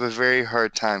to have a very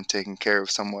hard time taking care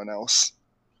of someone else.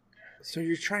 So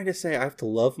you're trying to say I have to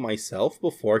love myself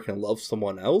before I can love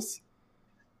someone else?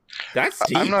 That's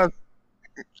deep. I'm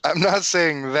not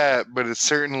saying that, but it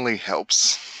certainly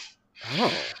helps.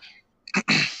 Oh.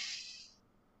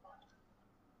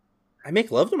 I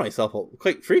make love to myself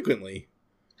quite frequently.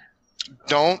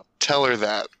 Don't tell her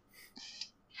that.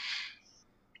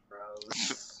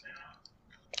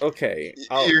 Okay.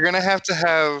 You're going to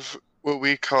have what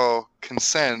we call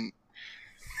consent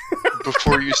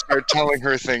before you start telling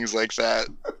her things like that.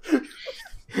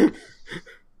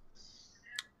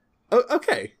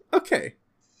 Okay.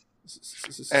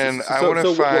 And I want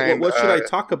to find. What should I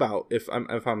talk about if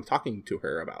I'm talking to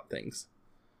her about things?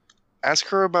 Ask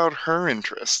her about her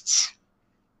interests.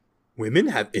 Women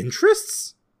have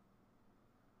interests?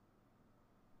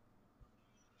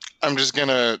 I'm just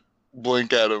gonna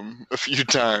blink at him a few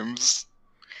times.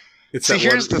 See,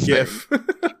 here's the gif.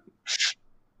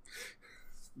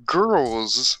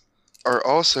 Girls are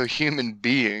also human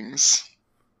beings,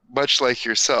 much like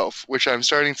yourself, which I'm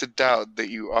starting to doubt that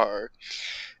you are.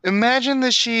 Imagine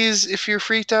that if you're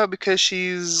freaked out because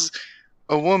she's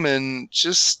a woman,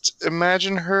 just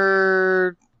imagine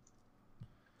her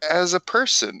as a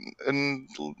person. And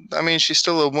I mean, she's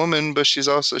still a woman, but she's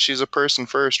a person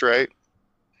first, right?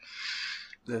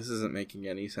 This isn't making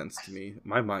any sense to me.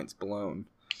 My mind's blown.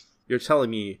 You're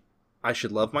telling me I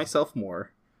should love myself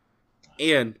more,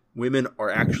 and women are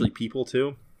actually people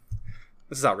too?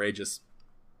 This is outrageous.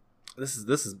 This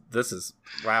is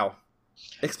wow.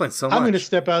 It explains so much. I'm going to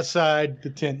step outside the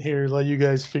tent here, let you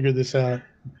guys figure this out.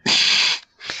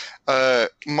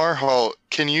 Marhal,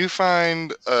 can you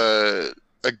find a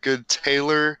good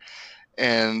tailor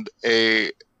and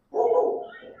a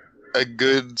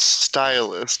good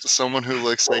stylist, someone who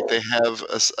looks like they have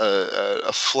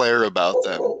a flair about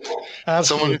them?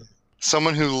 Absolutely.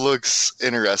 Someone who looks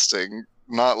interesting,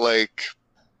 not like,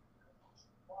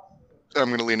 I'm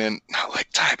going to lean in, not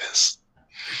like Tybus.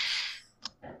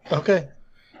 Okay.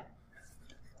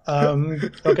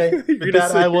 Okay. With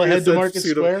that, I will head to Market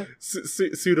Square.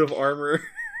 Suit of armor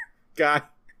guy.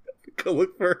 Go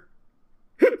look for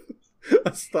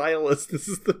a stylist. This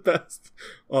is the best.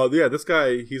 Yeah, this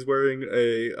guy, he's wearing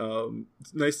a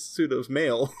nice suit of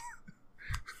mail.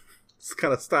 It's the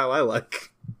kind of style I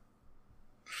like.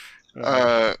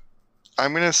 I'm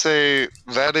going to say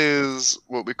that is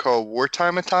what we call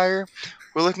wartime attire.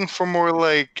 We're looking for more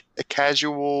like a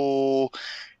casual,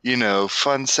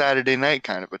 fun Saturday night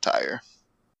kind of attire.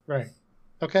 Right.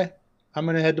 Okay. I'm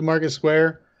going to head to Market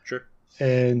Square. Sure.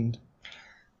 And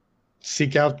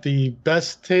seek out the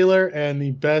best tailor and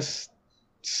the best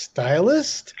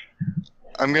stylist.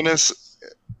 I'm going to,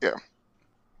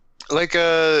 like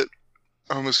I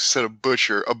almost said a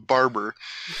butcher, a barber.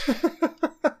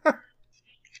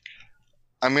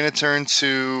 I'm going to turn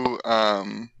to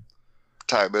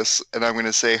Tybus, and I'm going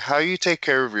to say, how you take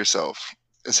care of yourself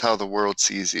is how the world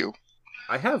sees you.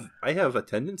 I have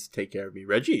attendants to take care of me.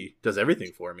 Reggie does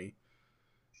everything for me.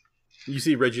 You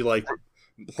see Reggie like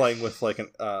playing with like an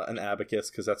abacus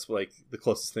because that's like the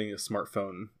closest thing to a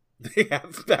smartphone they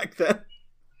have back then.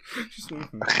 Just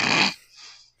moving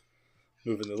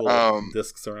the little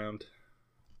discs around.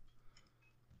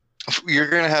 You're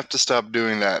gonna have to stop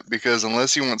doing that because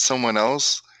unless you want someone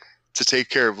else to take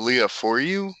care of Leah for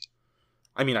you,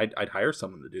 I mean, I'd hire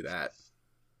someone to do that.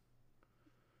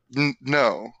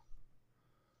 No.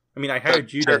 I mean, I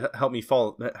hired you to help me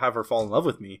have her fall in love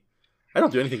with me. I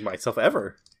don't do anything by myself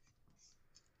ever.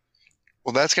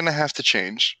 Well, that's gonna have to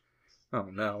change. Oh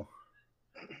no.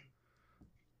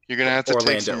 You're gonna have to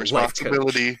take some Orlando, life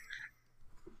responsibility.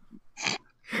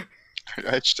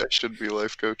 I should be a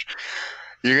life coach.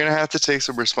 You're gonna have to take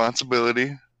some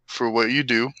responsibility for what you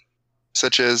do,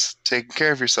 such as taking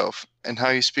care of yourself and how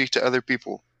you speak to other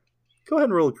people. Go ahead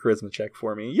and roll a charisma check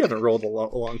for me. You haven't rolled a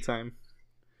long time.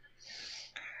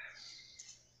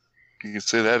 You can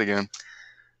say that again.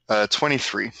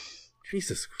 23.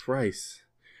 Jesus Christ.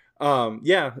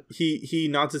 Yeah, he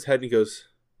nods his head and he goes,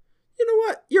 "You know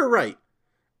what? You're right.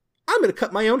 I'm gonna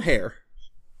cut my own hair."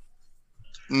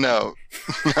 No.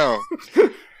 No.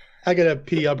 I gotta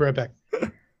pee. I'll be right back.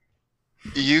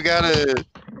 You gotta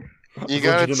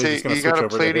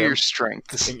play to your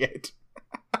strengths. Dang it.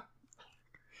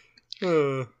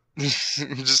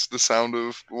 Just the sound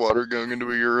of water going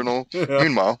into a urinal. Yeah.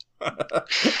 Meanwhile,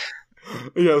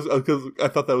 yeah, because I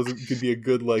thought that could be a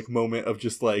good like moment of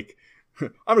just like,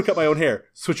 I'm gonna cut my own hair.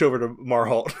 Switch over to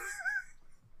Marholt.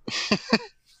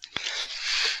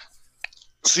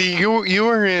 see, you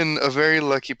are in a very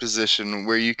lucky position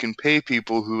where you can pay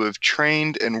people who have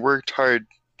trained and worked hard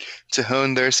to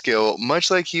hone their skill, much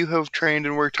like you have trained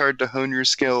and worked hard to hone your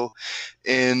skill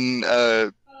in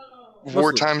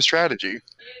wartime strategy.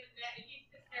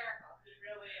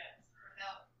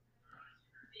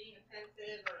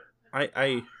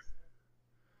 I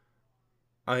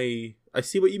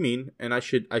see what you mean, and I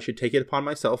should take it upon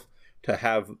myself to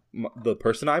have the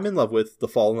person I'm in love with to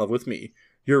fall in love with me.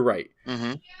 You're right.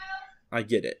 Mm-hmm. I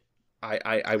get it.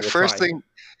 I will. First try. thing,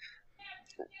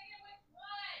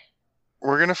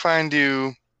 we're gonna find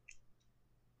you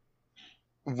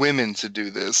women to do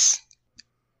this.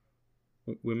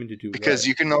 Women to do because what?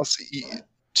 you can also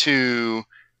to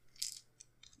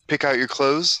pick out your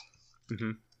clothes,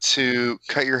 mm-hmm. to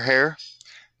cut your hair,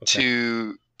 Okay.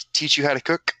 to teach you how to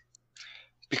cook.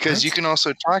 Because What? you can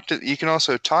also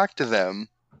talk to them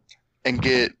and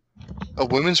get a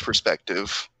woman's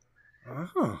perspective,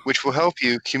 Oh. which will help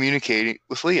you communicate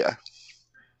with Leah.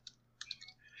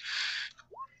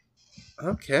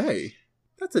 Okay,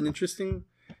 that's an interesting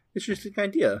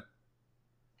idea.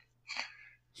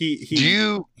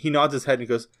 He nods his head and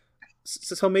goes,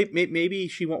 so maybe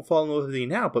she won't fall in love with me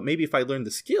now, but maybe if I learn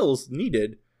the skills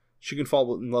needed, she can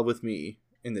fall in love with me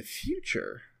in the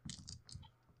future.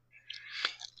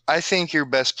 I think your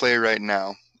best play right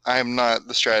now, I am not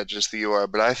the strategist that you are,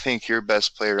 but I think your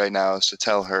best play right now is to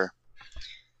tell her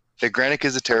that Granick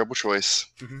is a terrible choice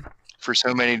Mhm. for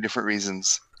so many different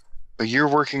reasons, but you're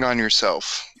working on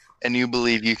yourself, and you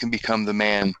believe you can become the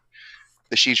man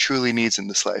that she truly needs in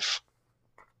this life.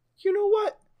 You know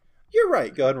what? You're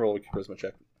right. Go ahead and roll a charisma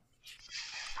check.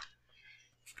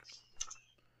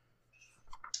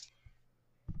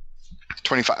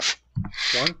 25.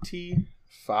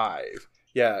 25.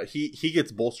 Yeah, he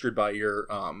gets bolstered by your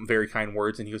very kind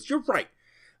words, and he goes, "You're right.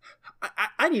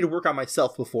 I need to work on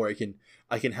myself before I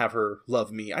can have her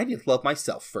love me. I need to love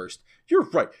myself first. You're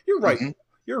right. You're right. Mhm.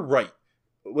 You're right.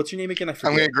 What's your name again? I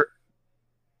forget.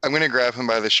 I'm gonna grab him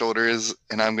by the shoulders,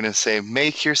 and I'm gonna say,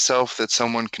 "Make yourself that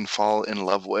someone can fall in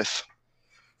love with."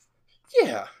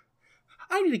 Yeah,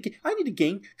 I need to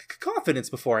gain confidence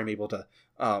before I'm able to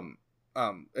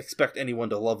expect anyone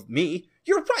to love me.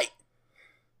 You're right."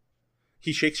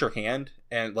 He shakes her hand,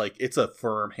 and like it's a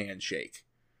firm handshake.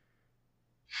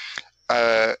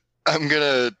 I'm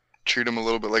gonna treat him a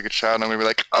little bit like a child, and I'm gonna be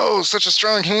like, "Oh, such a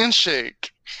strong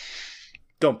handshake."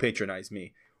 Don't patronize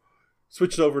me.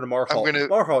 Switch it over to Marholt.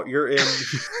 Marholt, you're in.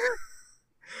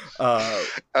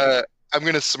 I'm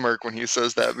gonna smirk when he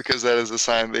says that because that is a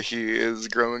sign that he is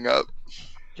growing up.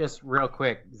 Just real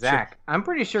quick, Zach, I'm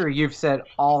pretty sure you've said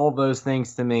all those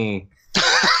things to me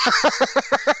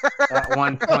at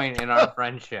one point in our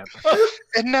friendship.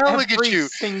 And now look at you. Every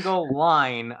single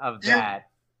line of that.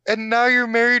 And now you're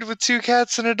married with 2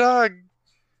 cats and a dog.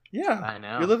 Yeah, I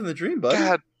know. You're living the dream, bud.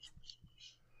 God,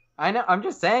 I know. I'm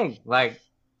just saying, like,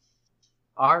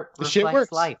 art The shit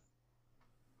reflects works. life.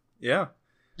 Yeah.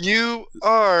 you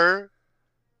are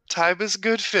Tybus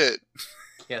Goodfit,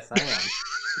 Yes, I am.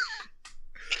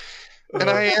 and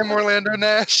I am Orlando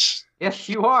Nash. Yes,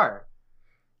 you are.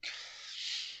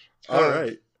 All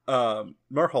right.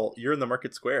 Marhol, you're in the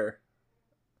market square.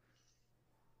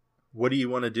 What do you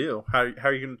want to do? How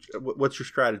are you going to... What's your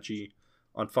strategy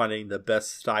on finding the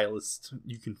best stylist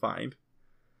you can find?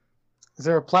 Is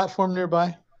there a platform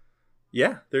nearby?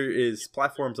 Yeah, there is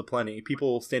platforms aplenty.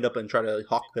 People stand up and try to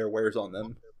hawk their wares on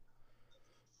them.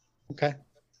 Okay.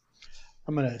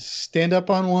 I'm going to stand up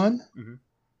on one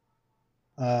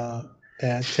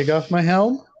and take off my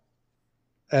helm.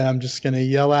 And I'm just going to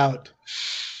yell out,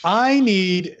 I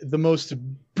need the most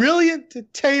brilliant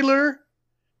tailor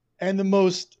and the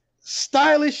most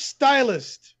stylish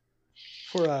stylist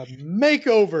for a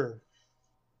makeover.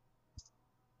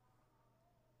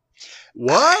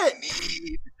 What? I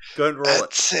need Go ahead and roll a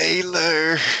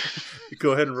tailor.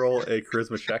 Go ahead and roll a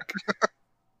charisma check.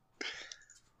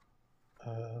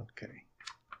 Okay.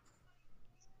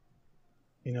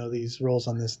 You know, these rolls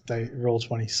on this roll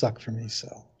 20 suck for me,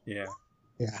 so. Yeah.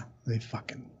 Yeah,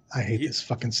 I hate this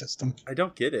fucking system. I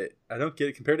don't get it.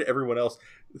 Compared to everyone else.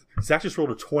 Zach just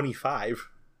rolled a 25.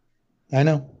 I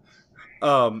know.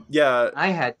 Yeah. I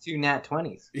had 2 nat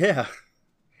 20s. Yeah.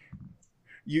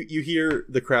 You hear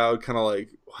the crowd kind of like,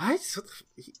 what?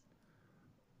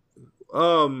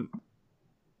 Why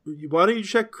don't you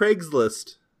check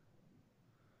Craigslist?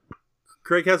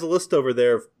 Craig has a list over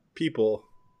there of people.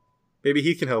 Maybe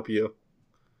he can help you.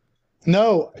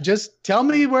 No, just tell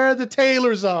me where the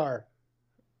tailors are.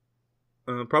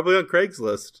 Probably on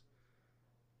Craigslist.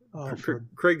 Oh,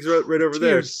 Craig's right over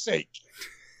there. Sake.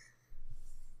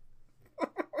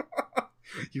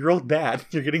 You rolled bad.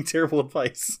 You're getting terrible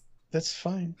advice. That's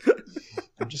fine.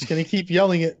 I'm just going to keep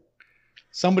yelling it.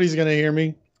 Somebody's going to hear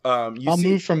me. I'll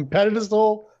move from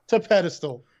pedestal to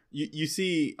pedestal. You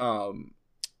see an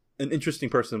interesting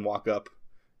person walk up.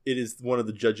 It is one of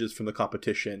the judges from the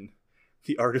competition,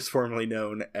 the artist formerly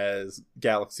known as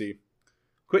Galaxy.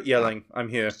 Quit yelling. I'm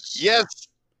here. Yes.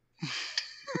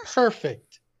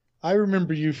 Perfect. I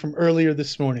remember you from earlier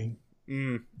this morning.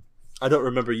 I don't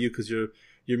remember you because you're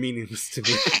meaningless to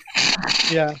me.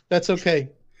 Yeah, that's okay.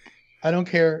 I don't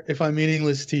care if I'm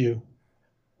meaningless to you.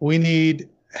 We need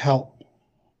help.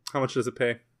 How much does it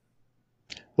pay?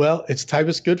 Well, it's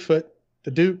Tybus Goodfoot,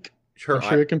 the Duke. I'm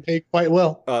sure it can pay quite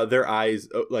well. Their eyes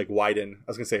like widen. I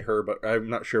was gonna say her, but I'm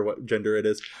not sure what gender it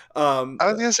is. I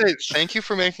was gonna say thank you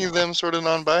for making them sort of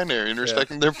non-binary and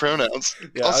respecting their pronouns.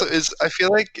 Yeah, also, I feel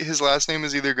like his last name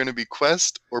is either going to be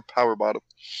Quest or Powerbottom.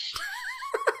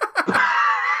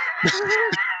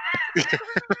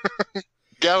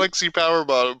 Galaxy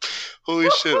Powerbottom. Holy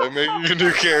shit! I'm making a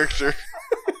new character.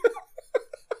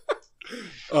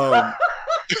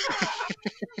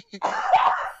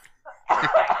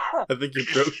 I think you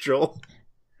broke Joel.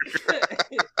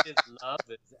 His love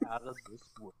is out of this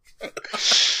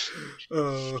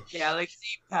world.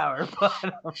 Galaxy Power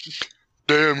Bottom.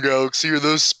 Damn, Galaxy, are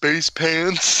those space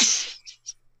pants?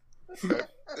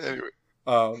 Anyway.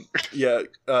 Yeah,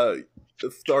 the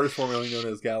artist formerly known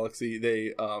as Galaxy,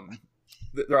 they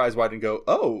their eyes widen and go,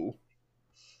 oh,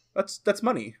 that's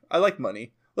money. I like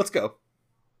money. Let's go.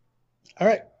 All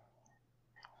right.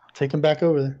 Take him back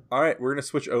over there. All right, we're going to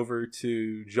switch over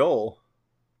to Joel.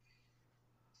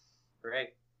 Great.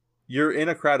 You're in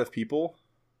a crowd of people,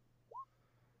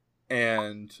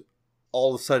 and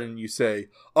all of a sudden you say,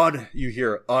 you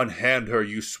hear, unhand her,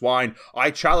 you swine.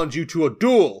 I challenge you to a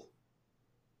duel.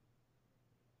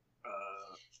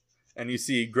 And you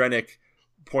see Grenick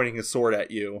pointing his sword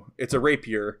at you. It's a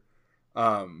rapier.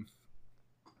 And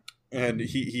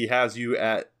he has you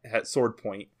at sword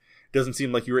point. Doesn't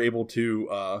seem like you were able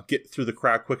to get through the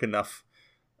crowd quick enough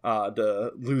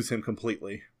to lose him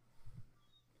completely.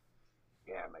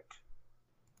 Damn it.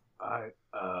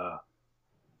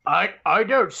 I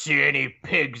don't see any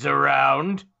pigs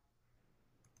around.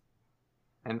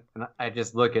 And I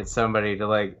just look at somebody to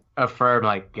like affirm,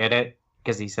 like, get it?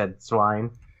 Because he said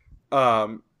swine.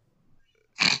 You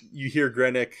hear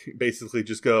Grenick basically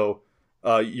just go,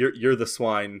 you're the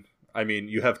swine. I mean,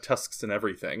 you have tusks and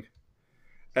everything.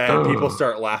 And people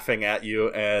start laughing at you,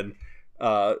 and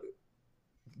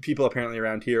people apparently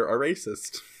around here are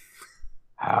racist.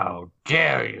 How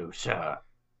dare you, sir?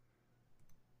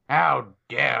 How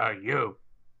dare you?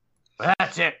 Well,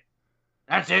 that's it.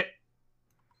 That's it.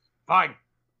 Fine.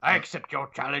 I accept your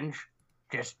challenge.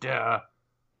 Just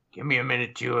give me a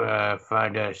minute to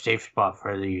find a safe spot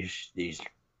for these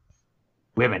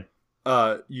women.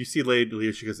 You see Lady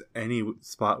Leah, she goes, any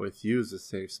spot with you is a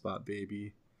safe spot,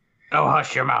 baby. Oh,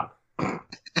 hush your mouth.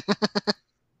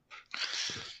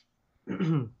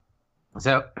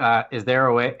 So, is there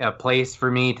a place for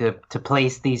me to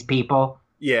place these people?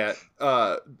 Yeah.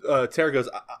 Tara goes,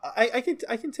 I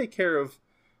can take care of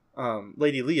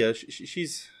Lady Leah.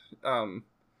 She's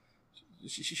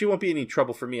she won't be any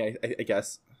trouble for me, I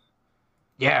guess.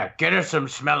 Yeah, get her some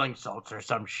smelling salts or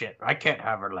some shit. I can't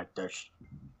have her like this.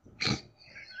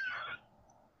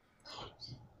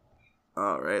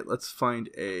 All right, let's find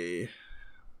a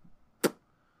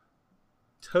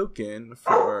token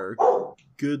for our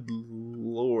good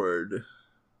lord.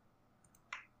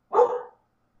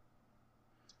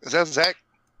 Is that Zach?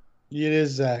 It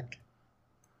is Zach.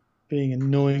 Being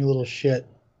annoying little shit.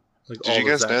 Like Did you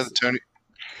guys know that Tony?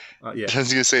 Yeah. I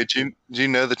was gonna say, do you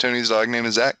know that Tony's dog name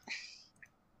is Zach?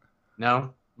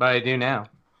 No, but I do now.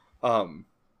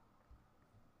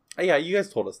 Yeah, you guys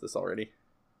told us this already.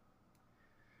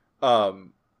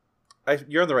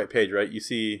 You're on the right page, right? You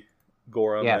see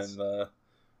Gorham Yes. and the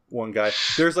one guy.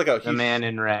 There's like a The man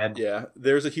in red. Yeah,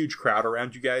 there's a huge crowd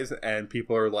around you guys, and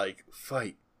people are like,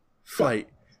 fight, fight,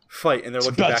 fight, and they're It's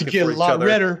looking about back to and get a for each lot other.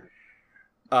 redder.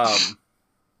 All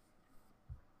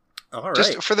right.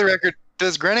 Just for the record,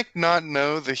 does Granick not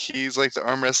know that he's like the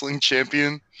arm wrestling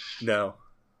champion? No.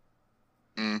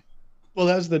 Well,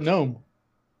 that's the gnome.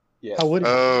 Yeah. How would he?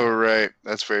 Oh, right.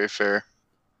 That's very fair.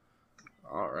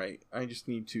 All right. I just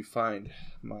need to find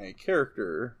my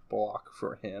character block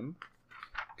for him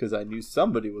because I knew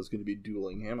somebody was going to be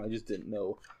dueling him. I just didn't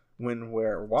know when,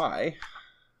 where, why.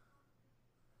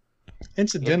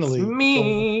 Incidentally, It's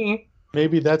me.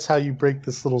 maybe that's how you break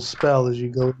this little spell: is you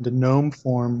go into gnome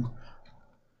form,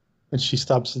 and she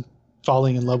stops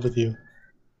falling in love with you.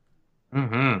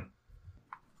 Mm-hmm.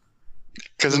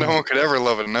 Because no one could ever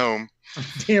love a gnome.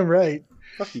 Damn right.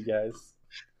 Fuck you guys.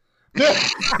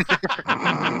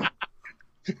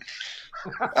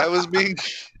 I was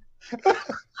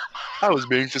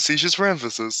being facetious for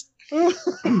emphasis. All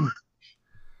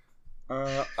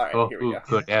right, Oh, here we who go.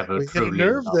 could ever We hit a truly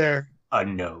nerve love there. a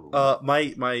no?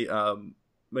 My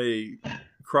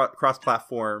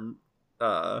cross-platform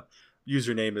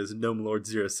username is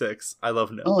GnomeLord06. I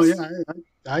love gnomes. Oh yeah,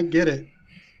 I get it.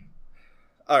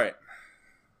 All right.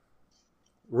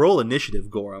 Roll initiative,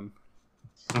 Gorham.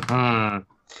 Mhm.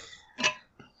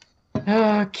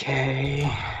 Okay.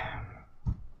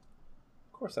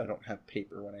 Of course, I don't have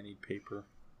paper when I need paper.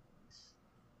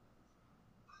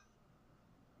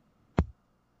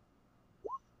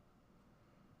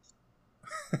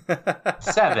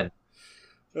 Seven.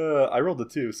 I rolled a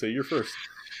 2, so you're first.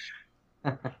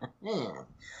 All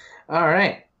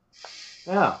right.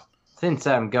 Well, since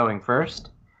I'm going first,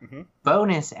 Mhm.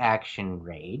 bonus action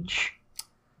rage.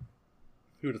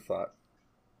 Who'd have thought?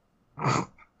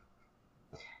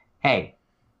 Hey,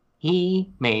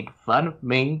 he made fun of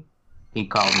me. He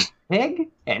called me pig,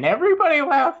 and everybody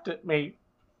laughed at me.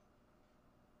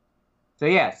 So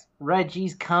yes,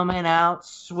 Reggie's coming out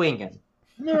swinging.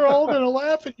 They're all gonna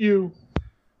laugh at you.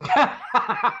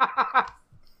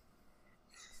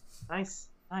 Nice,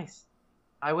 nice.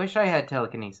 I wish I had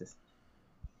telekinesis.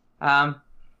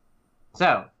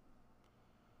 So,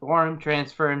 Gorham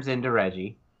transforms into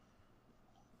Reggie.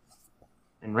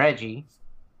 And Reggie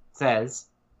says,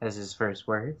 as his first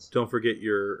words, Don't forget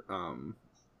your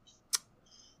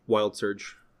wild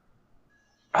surge.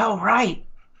 "Oh, right!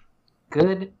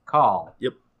 Good call."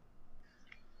 Yep.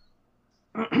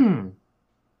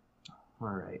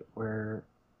 Alright, where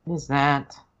is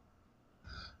that?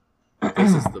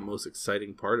 This is the most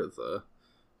exciting part of the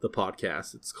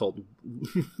podcast. It's called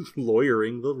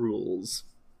lawyering the rules.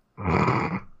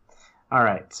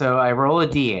 Alright, so I roll a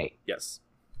d8. Yes.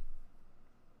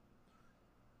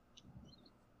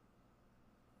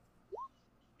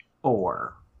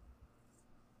 Four.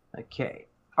 Okay.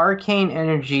 Arcane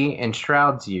energy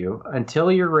enshrouds you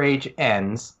until your rage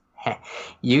ends.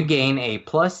 You gain a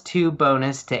 +2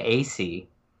 bonus to AC.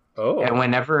 Oh. And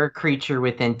whenever a creature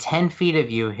within 10 feet of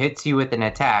you hits you with an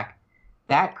attack,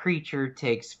 that creature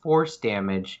takes force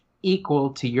damage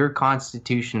equal to your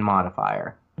Constitution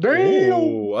modifier. Damn.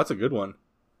 Oh, that's a good one.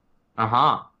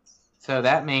 Uh-huh. So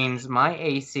that means my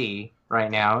AC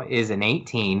right now is an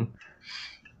 18.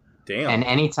 Damn. And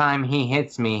anytime he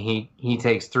hits me, he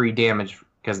takes 3 damage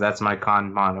because that's my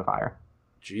con modifier.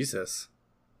 Jesus.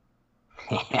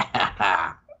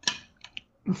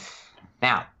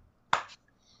 Now.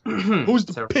 Who's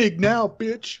the So- pig now,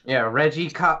 bitch? Yeah, Reggie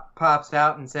pops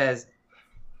out and says,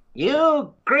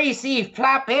 "You greasy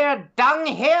flap-eared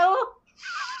dunghill!"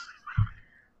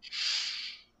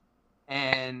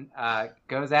 And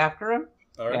goes after him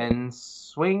All right. and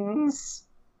swings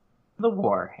the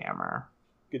warhammer.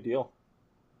 Good deal.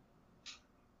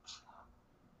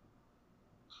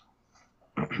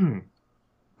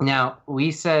 Now,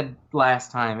 we said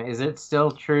last time, is it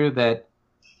still true that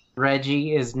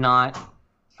Reggie is not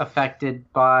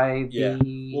affected by Yeah.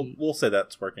 the... We'll say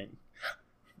that's working.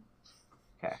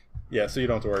 Okay. Yeah, so you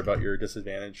don't have to worry about your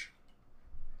disadvantage.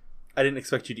 I didn't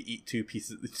expect you to eat two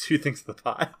things of the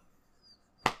pie.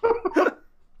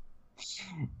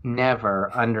 Never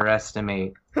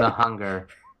underestimate the hunger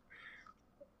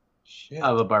Shit.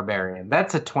 of a barbarian.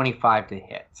 That's a 25 to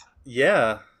hit.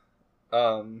 Yeah.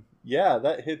 Yeah,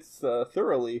 that hits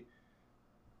thoroughly.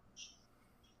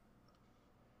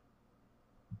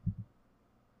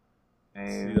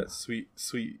 See that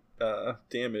sweet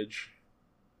damage.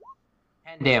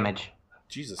 10 damage.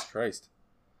 Jesus Christ.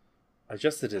 I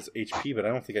adjusted his HP, but I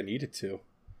don't think I needed to.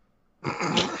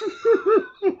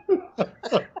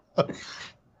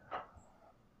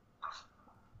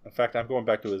 In fact, I'm going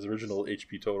back to his original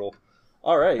HP total.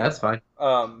 All right. That's fine.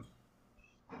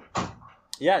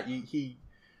 Yeah,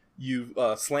 you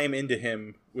slam into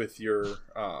him with your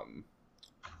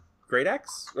great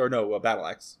axe, or no, battle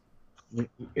axe.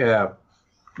 Yeah.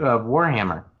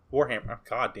 Warhammer. Warhammer. Oh,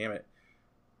 God damn it!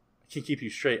 I can't keep you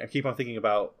straight. I keep on thinking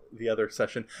about the other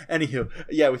session. Anywho,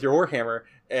 yeah, with your Warhammer,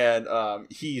 and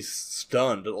he's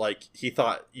stunned. Like he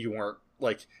thought you weren't.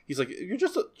 Like he's like, you're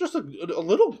just a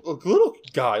little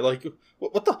guy. Like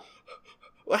what the?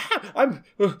 I'm.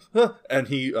 And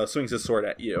he swings his sword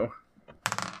at you.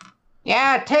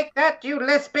 Yeah, take that, you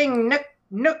lisping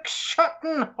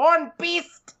nook-shotten horn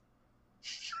beast!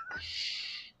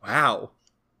 Wow.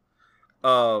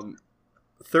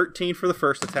 13 for the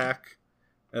first attack,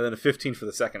 and then a 15 for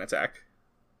the second attack.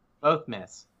 Both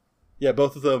miss. Yeah,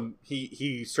 both of them.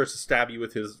 He starts to stab you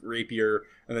with his rapier,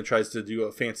 and then tries to do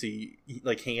a fancy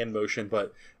like hand motion,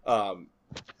 but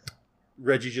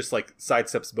Reggie just like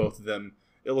sidesteps both of them.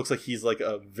 It looks like he's like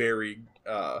a very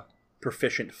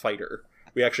proficient fighter.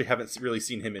 We actually haven't really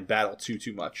seen him in battle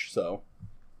too much, so.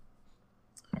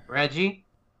 Reggie?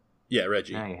 Yeah,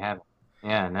 Reggie. No, you haven't.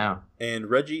 Yeah, no. And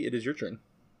Reggie, it is your turn.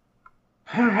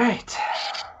 All right.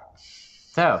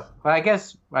 So, well, I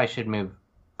guess I should move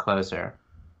closer.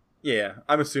 Yeah,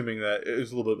 I'm assuming that it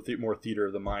was a little bit more theater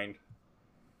of the mind.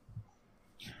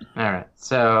 All right,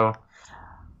 so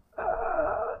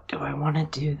do I want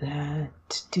to do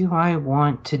that? Do I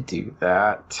want to do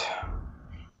that?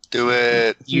 Do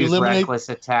it. You Use eliminate- reckless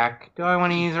attack. Do I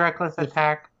want to use reckless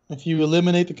attack? If you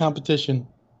eliminate the competition,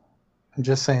 I'm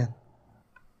just saying.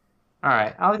 All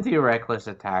right, I'll do reckless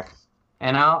attack,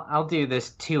 and I'll do this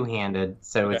two-handed,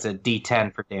 so Okay. it's a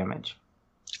D10 for damage.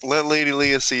 Let Lady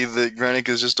Leah see that Granick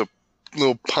is just a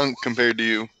little punk compared to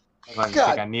you. Hold on, I God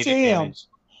think I need damn. advantage.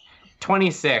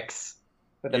 26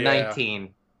 with a Yeah.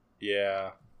 19.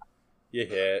 Yeah. You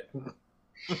hit.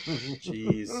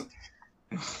 Jeez.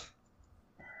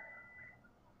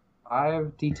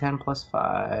 5 D10 plus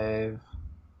 5.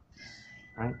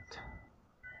 Right.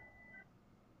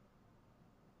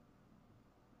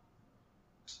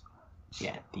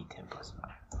 Yeah, D10 plus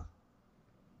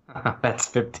 5. That's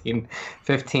 15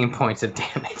 points of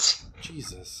damage.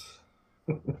 Jesus.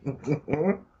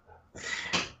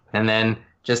 And then,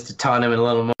 just to taunt him a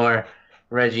little more,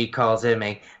 Reggie calls him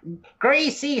a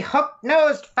greasy,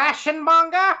 hook-nosed fashion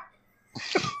monger. I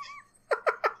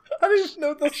don't even know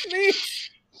what this means.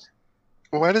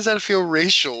 Why does that feel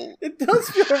racial? It does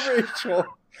feel racial.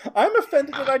 I'm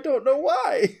offended and I don't know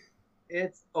why.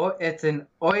 It's an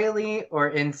oily or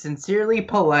insincerely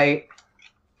polite,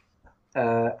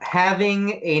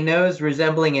 having a nose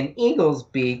resembling an eagle's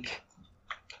beak,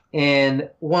 and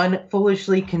one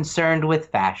foolishly concerned with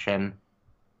fashion.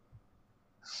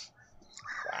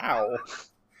 Wow.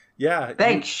 Yeah.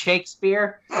 Thanks,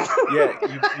 Shakespeare.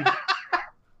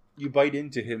 You bite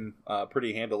into him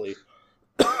pretty handily.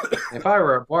 If I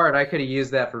were a bard, I could have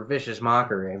used that for vicious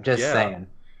mockery. I'm just Yeah. saying.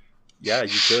 Yeah,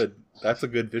 you could. That's a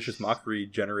good vicious mockery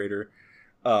generator.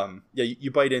 Yeah, you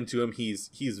bite into him. He's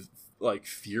like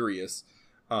furious.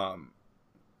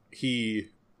 He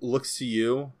looks to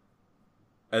you,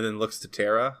 and then looks to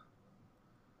Tara,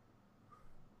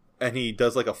 and he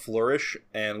does like a flourish,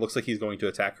 and looks like he's going to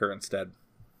attack her instead.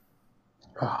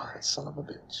 Oh, that son of a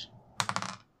bitch.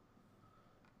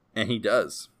 And he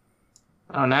does.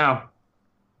 Oh no.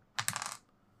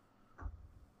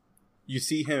 You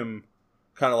see him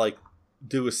kind of like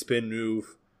do a spin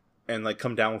move and like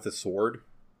come down with a sword.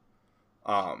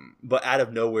 But out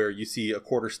of nowhere, you see a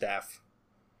quarterstaff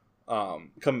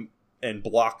come and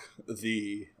block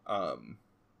the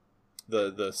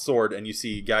sword, and you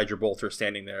see Guy Gibraltar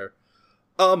standing there.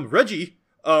 Reggie,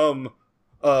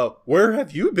 where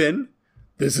have you been?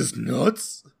 This is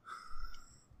nuts.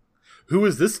 Who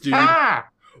is this dude? Ah!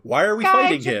 Why are we Guy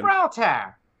fighting him?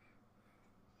 Gibraltar!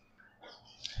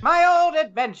 My old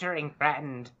adventuring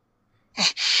friend.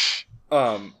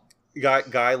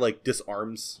 Guy like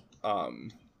disarms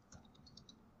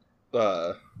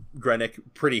Grenick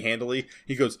pretty handily.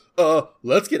 He goes,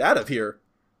 let's get out of here.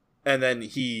 And then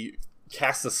he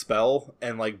casts a spell,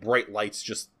 and like bright lights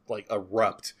just like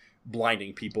erupt,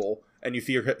 blinding people, and you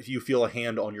feel a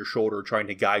hand on your shoulder trying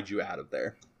to guide you out of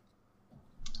there.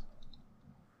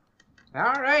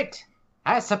 All right.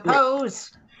 I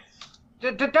suppose.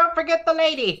 Don't forget the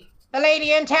lady. The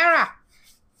lady and Tara.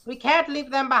 We can't leave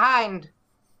them behind.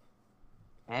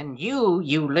 And you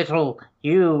little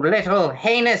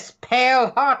heinous,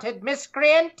 pale-hearted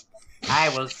miscreant. I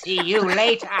will see you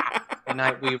later. And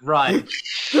we run.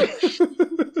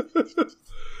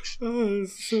 Oh,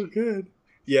 this is so good.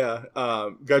 Yeah,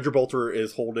 Guy Gibraltar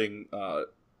is holding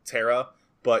Tara,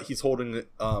 but he's holding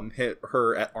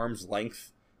her at arm's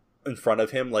length in front of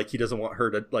him, like he doesn't want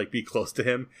her to like be close to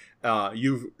him.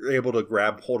 You're able to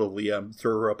grab hold of Liam,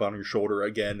 throw her up on your shoulder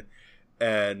again,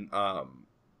 and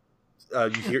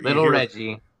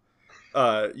Reggie.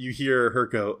 You hear her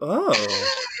go, "Oh,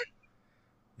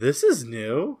 this is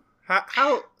new.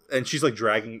 How?" And she's like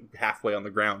dragging halfway on the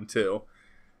ground too.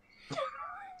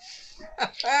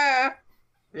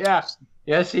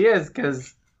 Yeah, she is,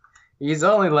 because he's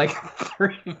only like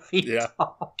 3 feet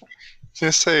tall. I was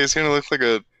gonna say he's gonna look like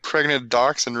a pregnant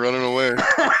dachshund running away.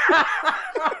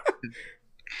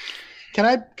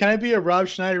 Can I be a Rob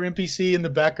Schneider NPC in the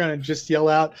background and just yell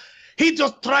out, "He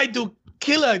just tried to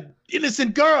kill an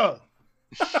innocent girl"?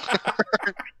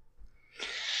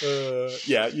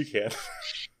 Yeah, you can.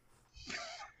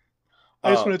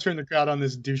 I just want to turn the crowd on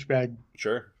this douchebag.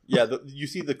 Sure. Yeah, you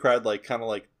see the crowd like kind of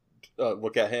like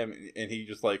look at him, and he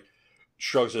just like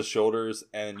shrugs his shoulders,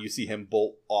 and you see him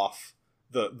bolt off.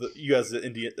 You as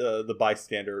the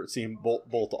bystander see him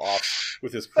bolt off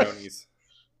with his cronies.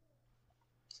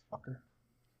 Fucker.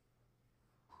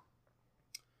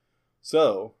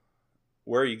 So,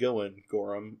 where are you going,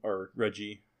 Gorham or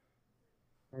Reggie?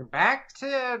 We're back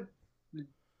to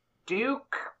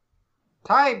Duke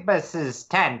Tybus's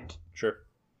tent. Sure.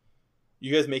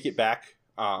 You guys make it back.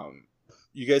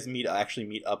 You guys actually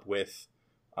meet up with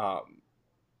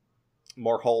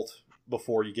Marholt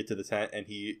before you get to the tent, and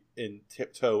he in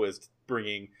tow is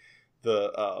bringing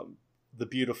the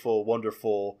beautiful,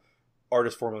 wonderful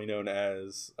artist formerly known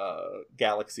as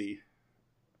Galaxy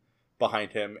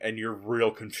behind him, and you're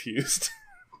real confused.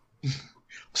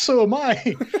 So am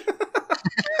I.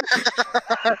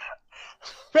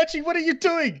 Reggie, what are you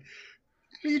doing?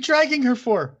 What are you dragging her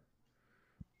for?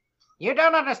 You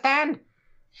don't understand.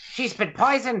 She's been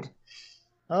poisoned.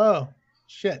 Oh,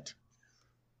 shit.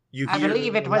 I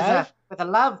believe it was with a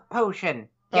love potion.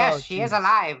 Yes, she is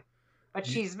alive. But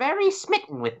she's very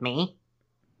smitten with me.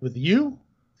 With you?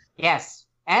 Yes,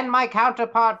 and my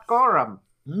counterpart Gorham.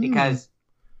 Because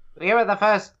we were the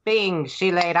first beings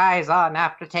she laid eyes on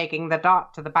after taking the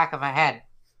dart to the back of her head.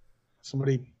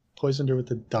 Somebody poisoned her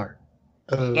with a dart.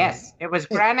 Yes, it was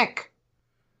Brannick.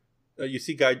 You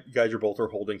see Guy Gibraltar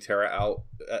holding Tara out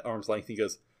at arm's length. He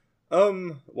goes,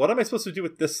 what am I supposed to do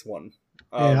with this one?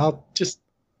 Yeah, I'll just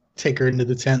take her into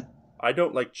the tent. I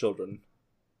don't like children.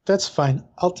 That's fine.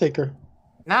 I'll take her.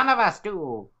 None of us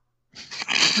do.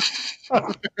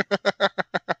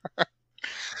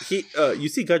 You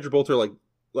see Guy Gibraltar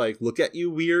like look at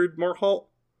you weird, Marholt.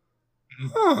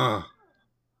 Huh.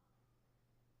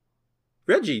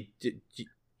 Reggie,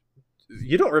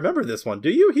 you don't remember this one, do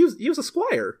you? He was a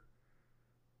squire.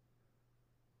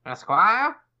 A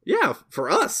squire? Yeah, for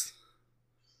us.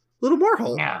 Little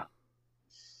Marholt. No.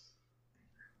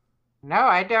 No,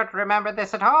 I don't remember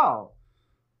this at all.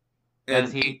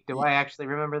 Do I actually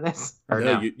remember this? Or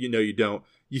no, you don't.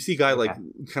 You see Guy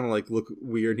kind of like look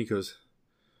weird, and he goes,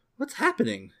 "What's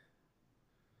happening?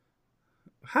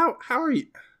 How are you?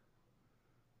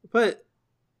 But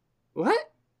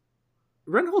what?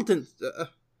 Renhold didn't.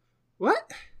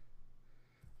 What?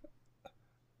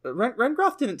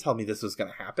 Rengroff didn't tell me this was going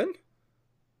to happen.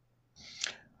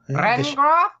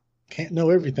 Rengroff? Can't know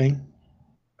everything.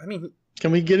 I mean,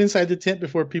 can we get inside the tent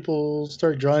before people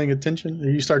start drawing attention? Or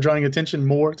you start drawing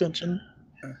more attention?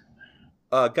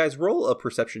 Guys, roll a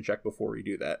perception check before you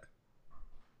do that.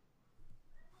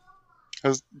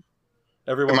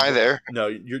 Everyone, am I there?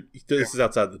 No, this is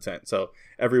outside the tent. So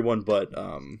everyone but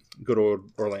good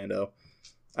old Orlando.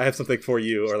 I have something for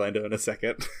you, Orlando, in a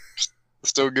second.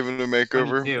 Still giving it a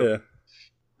makeover. 22.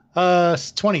 Yeah.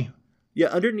 20. Yeah,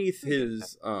 underneath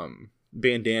his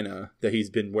bandana that he's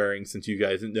been wearing since you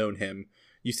guys have known him,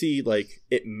 you see like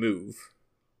it move.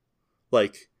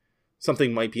 Like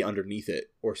something might be underneath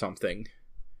it or something.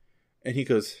 And he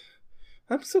goes,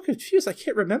 "I'm so confused. I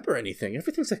can't remember anything.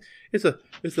 Everything's like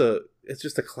it's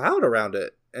just a cloud around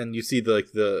it." And you see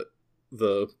the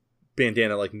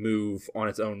bandana like move on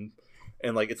its own,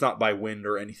 and like it's not by wind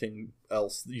or anything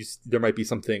else. There might be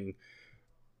something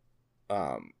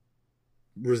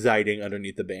residing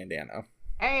underneath the bandana.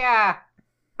 Hey,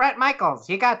 Brett Michaels,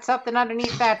 you got something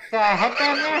underneath that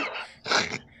headband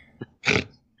there?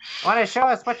 Want to show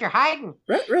us what you're hiding?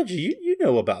 Reggie, you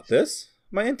know about this.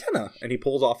 My antenna. And he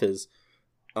pulls off his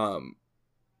bandana,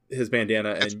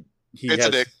 and It's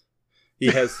a dick.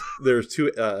 there's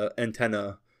two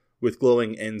antenna with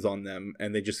glowing ends on them,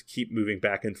 and they just keep moving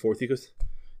back and forth. He goes,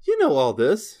 you know all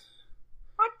this.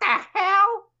 What the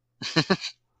hell?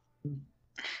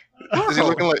 Is he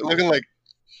looking like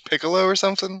Piccolo or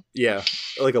something? Yeah,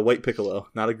 like a white piccolo,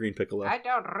 not a green piccolo. I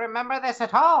don't remember this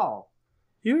at all.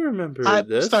 You remember I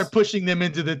this? start pushing them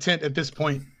into the tent at this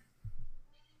point.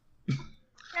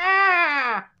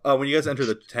 Ah! When you guys enter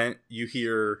the tent, you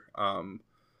hear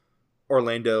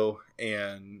Orlando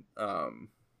and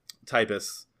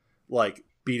Tybus like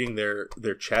beating their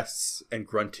chests and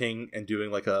grunting and doing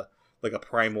like a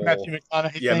primal Matthew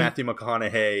McConaughey thing. Matthew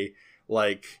McConaughey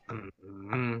like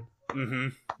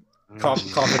Mm-hmm.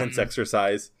 confidence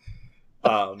exercise.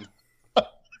 You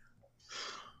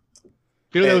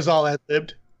know that was all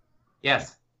ad-libbed.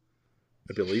 Yes.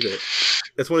 I believe it.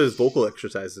 That's one of his vocal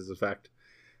exercises, in fact.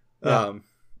 Yeah.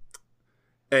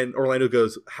 And Orlando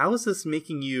goes, how is this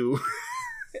making you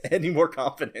any more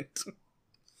confident?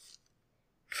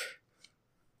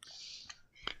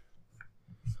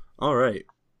 All right.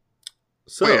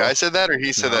 So, Wait, I said that, or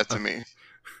he said No. that to me?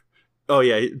 oh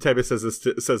yeah, Tybus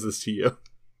says this to you.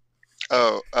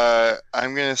 Oh,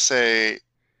 I'm gonna say,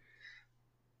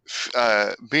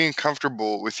 being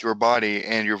comfortable with your body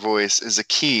and your voice is a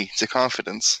key to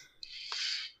confidence.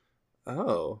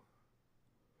 Oh.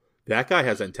 That guy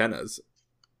has antennas.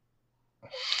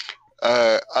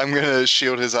 I'm gonna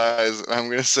shield his eyes, and I'm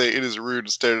gonna say it is rude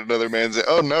to stare at another man and say,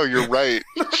 "Oh no, you're right."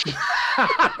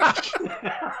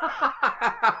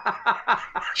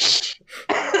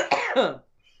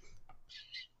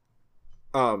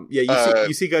 Yeah,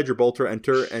 you see Guy Gibraltar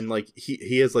enter, and like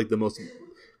he has like the most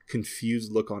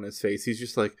confused look on his face. He's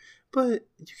just like, but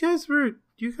you guys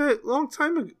long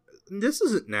time ago. This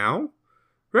isn't now.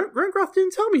 Rengroth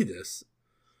didn't tell me this.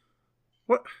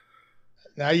 What?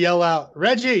 Now yell out,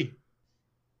 Reggie!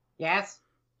 Yes?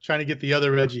 Trying to get the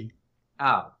other Reggie.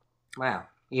 Oh, well,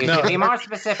 you No. should be more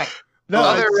specific. No,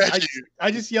 Other I Reggie.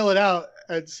 I just yell it out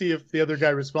and see if the other guy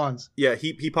responds. Yeah,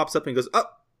 he pops up and goes, "Oh,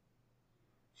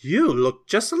 you look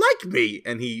just like me."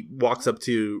 And he walks up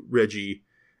to Reggie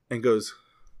and goes,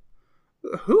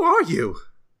 "Who are you?"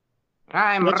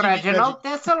 I'm What you mean, Reginald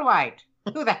Thistlewhite.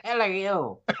 Who the hell are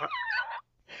you?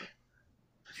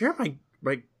 You're my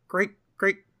great.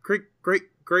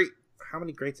 How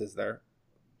many greats is there?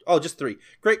 Oh, just 3.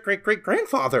 Great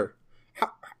grandfather.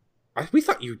 We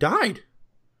thought you died.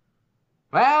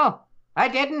 Well, I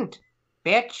didn't,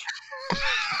 bitch.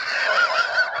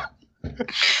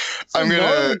 I'm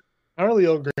gonna Gnarly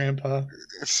old grandpa.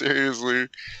 seriously.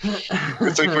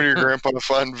 It's like when your grandpa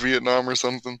fought in Vietnam or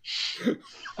something.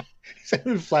 He's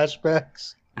having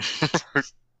flashbacks.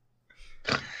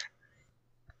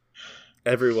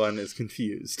 Everyone is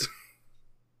confused.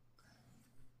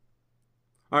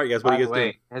 All right, guys, what By are you the guys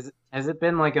doing? way, has it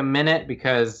been like a minute?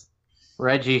 Because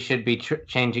Reggie should be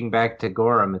changing back to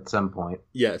Gorham at some point.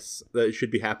 Yes, that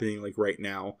should be happening like right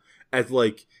now. As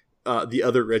like the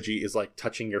other Reggie is like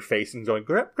touching your face and going,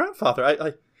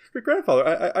 grandfather,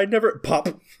 I never pop.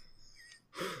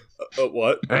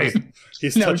 What? Hey.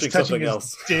 He's Now touching something his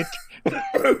else. dick.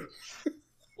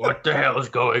 What the hell is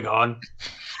going on?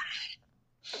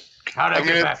 How'd I I'm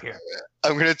get gonna- back here?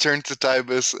 I'm gonna turn to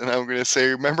Tybus and I'm gonna say,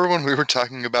 remember when we were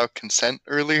talking about consent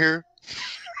earlier?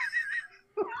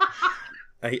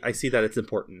 I see that it's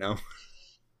important now.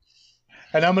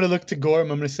 And I'm going to look to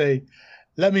Gorham. I'm going to say,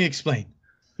 let me explain.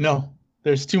 No,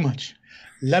 there's too much.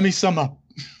 Let me sum up.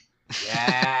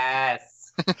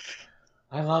 Yes.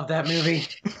 I love that movie.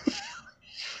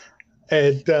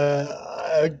 And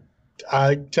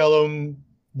I tell him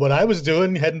what I was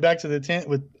doing, heading back to the tent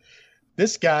with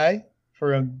this guy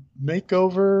for a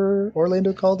makeover,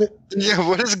 Orlando called it. Yeah,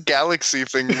 what is Galaxy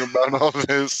thinking about all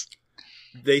this?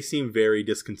 They seem very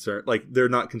disconcerted. Like, they're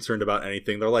not concerned about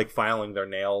anything. They're, like, filing their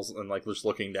nails and, like, just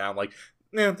looking down. Like,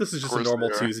 this is just a course normal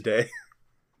they are. Tuesday.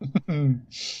 And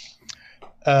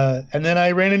then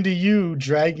I ran into you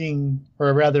dragging,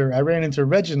 or rather, I ran into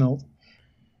Reginald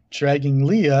dragging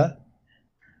Leah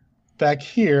back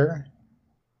here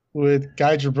with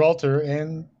Guy Gibraltar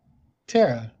and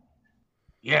Tara.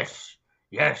 Yes,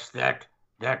 that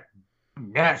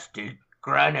nasty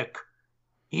Granick.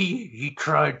 He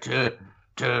tried to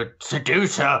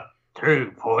seduce her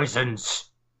through poisons.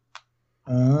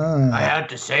 I Ah. had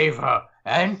to save her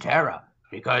and Tara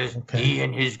because Okay. he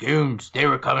and his goons, they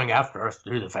were coming after us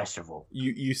through the festival.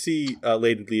 You see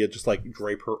Lady Leah just like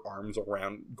drape her arms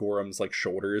around Gorham's like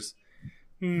shoulders.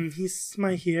 He's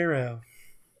my hero.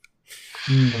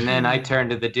 And then I turn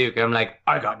to the Duke. I'm like,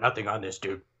 I got nothing on this,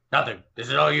 dude. Nothing. This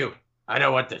is all you. I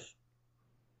don't want this.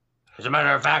 As a matter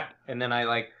of fact, and then I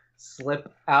like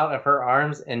slip out of her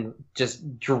arms and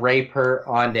just drape her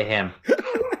onto him.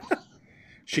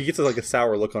 She gets like a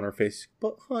sour look on her face.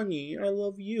 But honey, I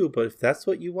love you. But if that's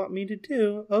what you want me to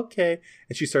do, okay.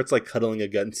 And she starts like cuddling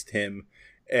against him,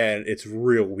 and it's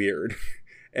real weird.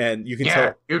 And you can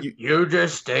yeah, tell you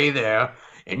just stay there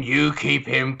and you keep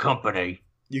him company.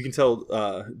 you can tell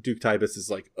Duke Tybus is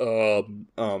like,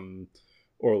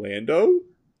 Orlando,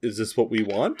 is this what we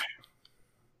want?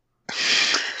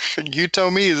 You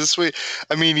tell me, is this way?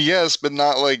 I mean, yes, but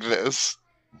not like this.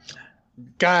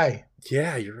 Guy,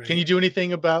 Yeah, you're right. can you do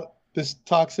anything about this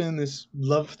toxin, this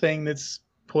love thing that's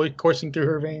coursing through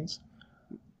her veins?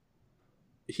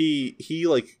 He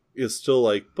like is still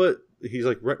like, but he's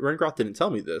like, Rengroth didn't tell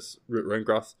me this.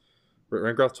 Rengroth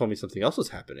told me something else was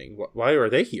happening. Why are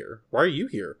they here? Why are you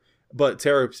here? But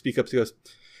Tara speaks up. She goes,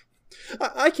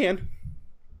 I can.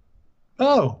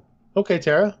 Oh, okay,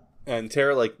 Tara. And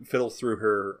Tara like fiddles through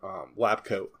her lab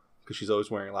coat because she's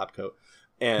always wearing a lab coat,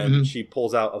 and she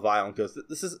pulls out a vial and goes,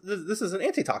 "This is an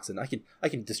antitoxin. I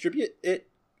can distribute it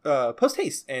post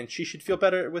haste, and she should feel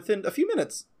better within a few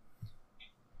minutes."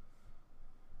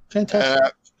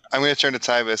 Fantastic. I'm going to turn to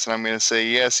Tybus and I'm going to say,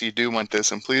 yes, you do want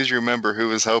this, and please remember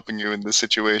who is helping you in this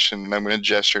situation. And I'm going to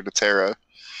gesture to Tara.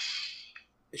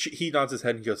 He nods his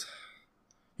head and goes,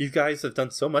 "You guys have done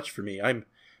so much for me. I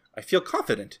feel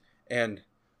confident, and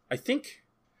I think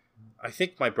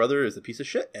my brother is a piece of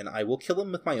shit, and I will kill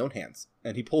him with my own hands."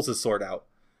 And he pulls his sword out,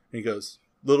 and he goes,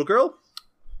 "Little girl,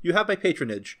 you have my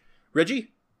patronage.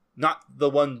 Reggie, not the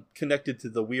one connected to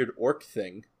the weird orc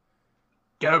thing."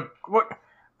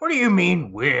 What do you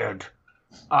mean weird?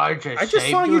 I just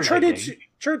saw you lady.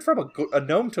 turn from a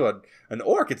gnome to an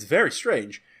orc. It's very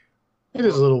strange. It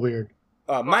is a little weird.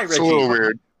 My It's a little Reggie,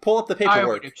 weird. pull up the I would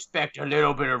paperwork. expect a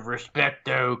little bit of respect,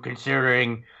 though,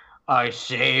 considering I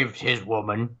saved his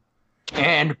woman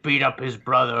and beat up his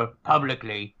brother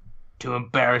publicly to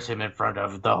embarrass him in front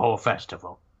of the whole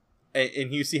festival.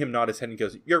 And you see him nod his head and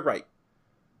goes, "You're right.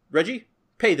 Reggie,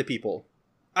 pay the people.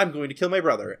 I'm going to kill my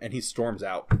brother." And he storms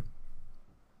out.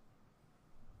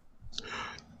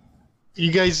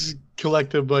 You guys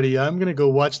collect a buddy. I'm gonna go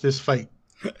watch this fight.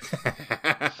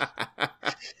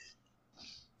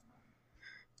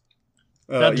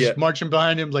 I'm just marching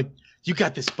behind him like, "You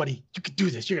got this, buddy. You can do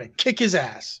this. You're gonna kick his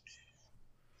ass."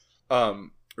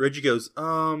 Reggie goes,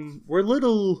 we're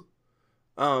little,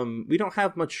 we don't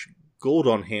have much gold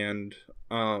on hand,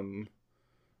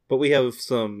 but we have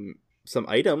some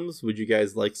items. Would you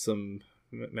guys like some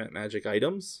magic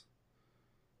items?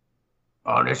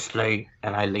 Honestly,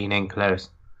 and I lean in close,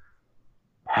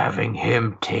 having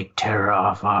him take terror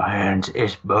off our hands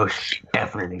is most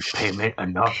definitely payment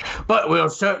enough. But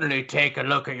we'll certainly take a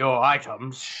look at your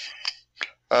items.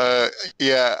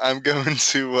 Yeah, I'm going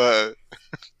to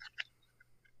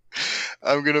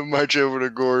I'm gonna march over to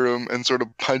Gorham and sort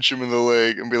of punch him in the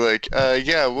leg and be like,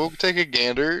 yeah, we'll take a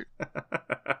gander.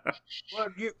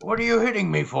 What are you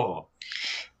hitting me for?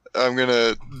 I'm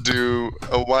gonna do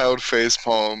a wild face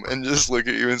palm and just look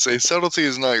at you and say, subtlety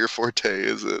is not your forte,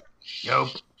 is it? Nope.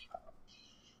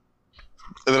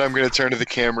 And then I'm gonna turn to the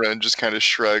camera and just kind of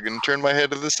shrug and turn my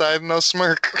head to the side and I'll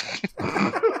smirk.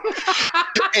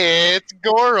 It's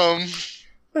Gorham.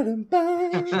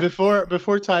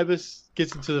 Before Tybus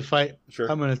gets into the fight, Sure.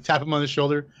 I'm gonna tap him on the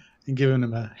shoulder and give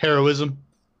him a heroism.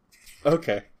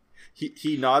 Okay.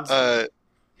 He nods.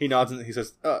 He nods and he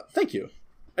says, "Thank you.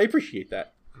 I appreciate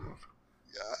that."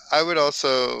 I would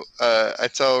also, I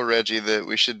tell Reggie that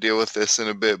we should deal with this in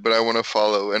a bit, but I want to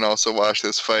follow and also watch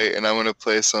this fight, and I want to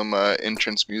play some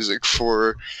entrance music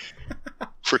for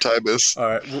Tybus. All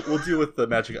right, we'll deal with the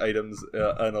magic items in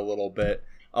a little bit.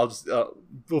 I'll just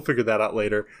we'll figure that out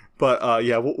later. But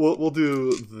yeah, we'll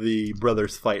do the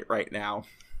brothers fight right now.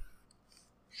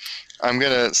 I'm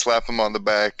gonna slap him on the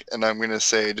back and I'm gonna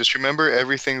say, just remember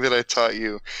everything that I taught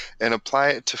you and apply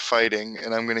it to fighting.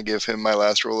 And I'm gonna give him my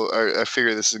last roll. I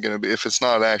figure this is gonna be, if it's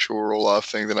not an actual roll off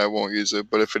thing, then I won't use it.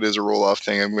 But if it is a roll off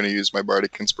thing, I'm gonna use my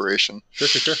bardic inspiration.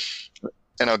 Sure.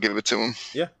 And I'll give it to him.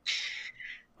 Yeah.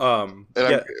 And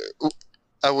Yeah.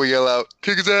 I will yell out,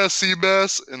 "Kick his ass,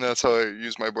 Seabass!" And that's how I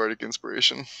use my bardic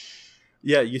inspiration.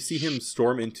 Yeah, you see him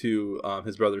storm into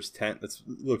his brother's tent that's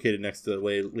located next to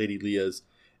Lady Leah's,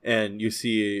 and you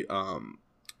see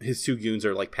his two goons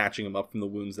are like patching him up from the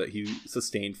wounds that he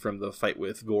sustained from the fight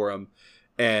with Gorham,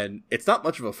 and it's not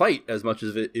much of a fight as much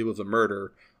as it was a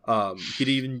murder.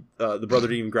 The brother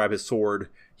didn't even grab his sword.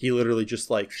 He literally just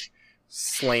like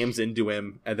slams into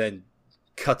him and then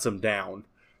cuts him down.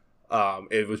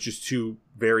 It was just two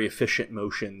very efficient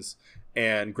motions,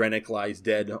 and Grenick lies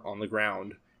dead on the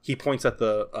ground. He points at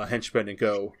the henchman and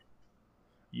go,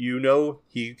 "You know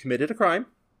he committed a crime.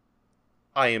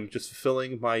 I am just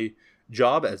fulfilling my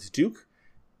job as Duke,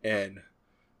 and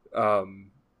I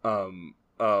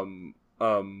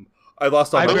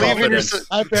lost all my confidence.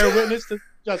 I bear witness to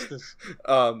justice.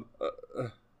 I'm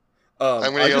gonna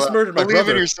I just murdered my believe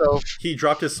brother." in yourself. He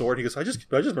dropped his sword. He goes, I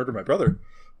just murdered my brother.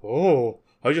 Oh,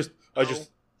 I'm gonna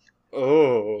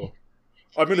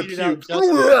Eat it out, puke.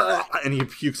 Justin. And he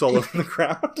pukes all over the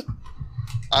ground.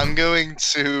 I'm going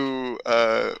to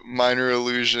minor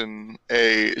illusion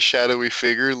a shadowy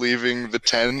figure leaving the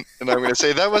tent, and I'm going to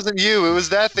say, "That wasn't you. It was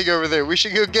that thing over there. We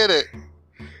should go get it."